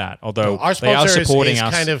like that, although our they are sponsor supporting is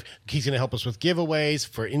us. kind of, he's going to help us with giveaways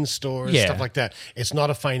for in-stores, stuff like that. It's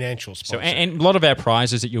not a financial sponsor. So, and a lot of our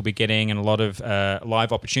prizes that you'll be getting and a lot of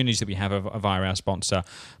live opportunities that we have are via our sponsor.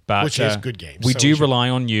 But, which is Good Games. We So do rely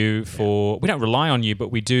on you for... We don't rely on you, but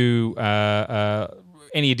we do...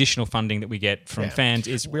 any additional funding that we get from fans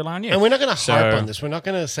is rely on you. And we're not going to harp on this. We're not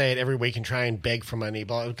going to say it every week and try and beg for money,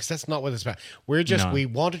 because that's not what it's about. We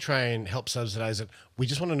want to try and help subsidize it. We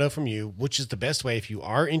just want to know from you which is the best way. If you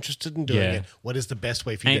are interested in doing it, what is the best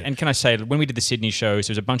way for you to do it? And can I say, when we did the Sydney shows,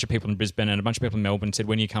 there was a bunch of people in Brisbane and a bunch of people in Melbourne said,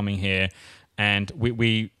 when are you coming here? And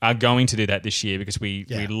we are going to do that this year because we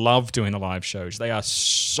love doing the live shows. They are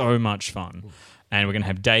so much fun. And we're going to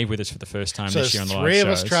have Dave with us for the first time this year on the live shows. So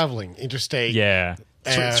 3 of us traveling interstate. Yeah.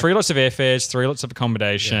 3 lots of airfares, 3 lots of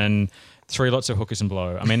accommodation, 3 lots of hookers and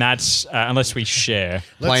blow. I mean, that's unless we share.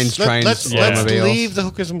 Planes, trains, let's leave the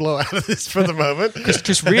hookers and blow out of this for the moment.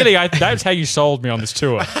 Because really, that's how you sold me on this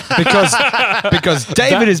tour. Because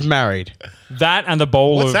David is married. That and the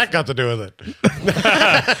bowl What's that got to do with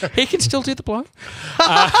it? He can still do the blow.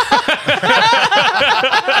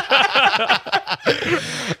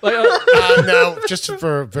 Now, just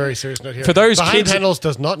for a very serious note here, for those Behind kids, Panels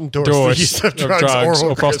does not endorse the use of drugs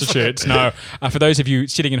or prostitutes. No, for those of you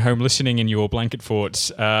sitting at home listening in your blanket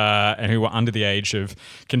forts and who are under the age of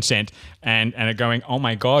consent and are going, "Oh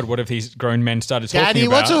my God, what have these grown men started talking Daddy,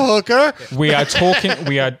 about?" what's a hooker? We are talking.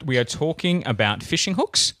 We are talking about fishing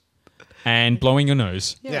hooks. And blowing your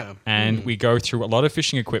nose. Yeah. And we go through a lot of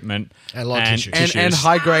fishing equipment. And a lot of tissues. And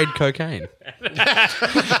high-grade cocaine.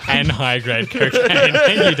 And high-grade cocaine.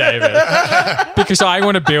 Thank you, David. Because I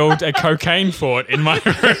want to build a cocaine fort in my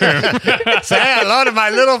room. Say hello to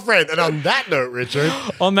my little friend. And on that note, Richard.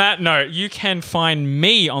 On that note, you can find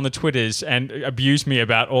me on the Twitters and abuse me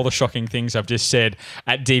about all the shocking things I've just said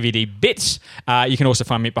at DVD Bits. You can also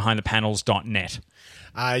find me at behindthepanels.net.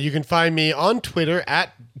 You can find me on Twitter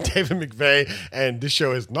at David McVeigh, and this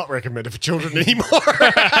show is not recommended for children anymore.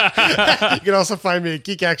 You can also find me at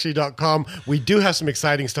geekactually.com. We do have some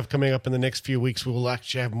exciting stuff coming up in the next few weeks. We will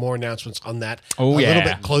actually have more announcements on that a little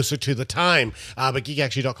bit closer to the time. But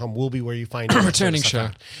geekactually.com will be where you find a returning show.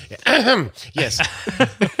 Yes.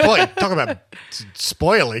 Boy, talk about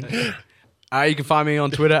spoiling. You can find me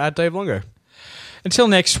on Twitter at Dave Longo. Until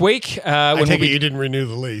next week. I When take we'll it you didn't renew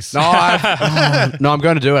the lease. No, no, I'm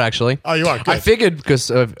going to do it actually. Oh, you are? Good. I figured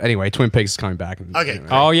because anyway, Twin Peaks is coming back. Okay.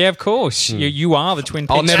 Oh yeah, of course. You are the Twin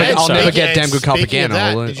Peaks. I'll never episode. get Damn Good Cop Speaking again. of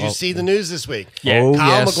that, I'll- did you see the news this week? Yeah. Oh, Kyle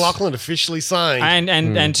yes. MacLachlan officially signed.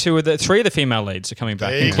 And three of the female leads are coming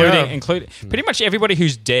back, There you including pretty much everybody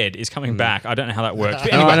who's dead is coming back. I don't know how that works.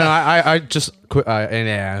 But No, anyway, no, I just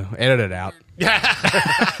edit it out.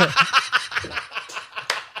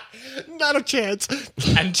 Not a chance.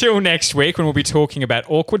 until next week when we'll be talking about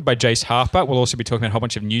Awkward by Jace Harper. We'll also be talking about a whole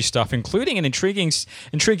bunch of new stuff, including an intriguing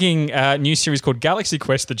new series called Galaxy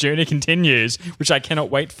Quest: The Journey Continues, which I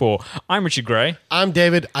cannot wait for. I'm Richard Gray. I'm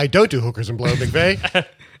David. I don't do hookers and blow, McVeigh.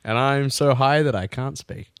 And I'm so high that I can't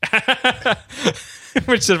speak.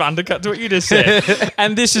 Which sort of undercut to what you just said.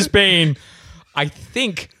 And this has been, I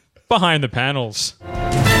think, Behind the Panels.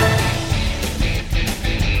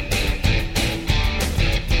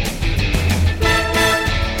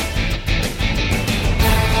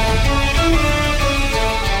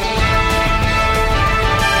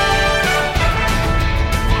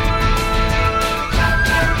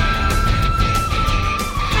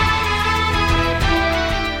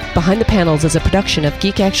 Behind the Panels is a production of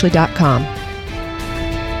GeekActually.com.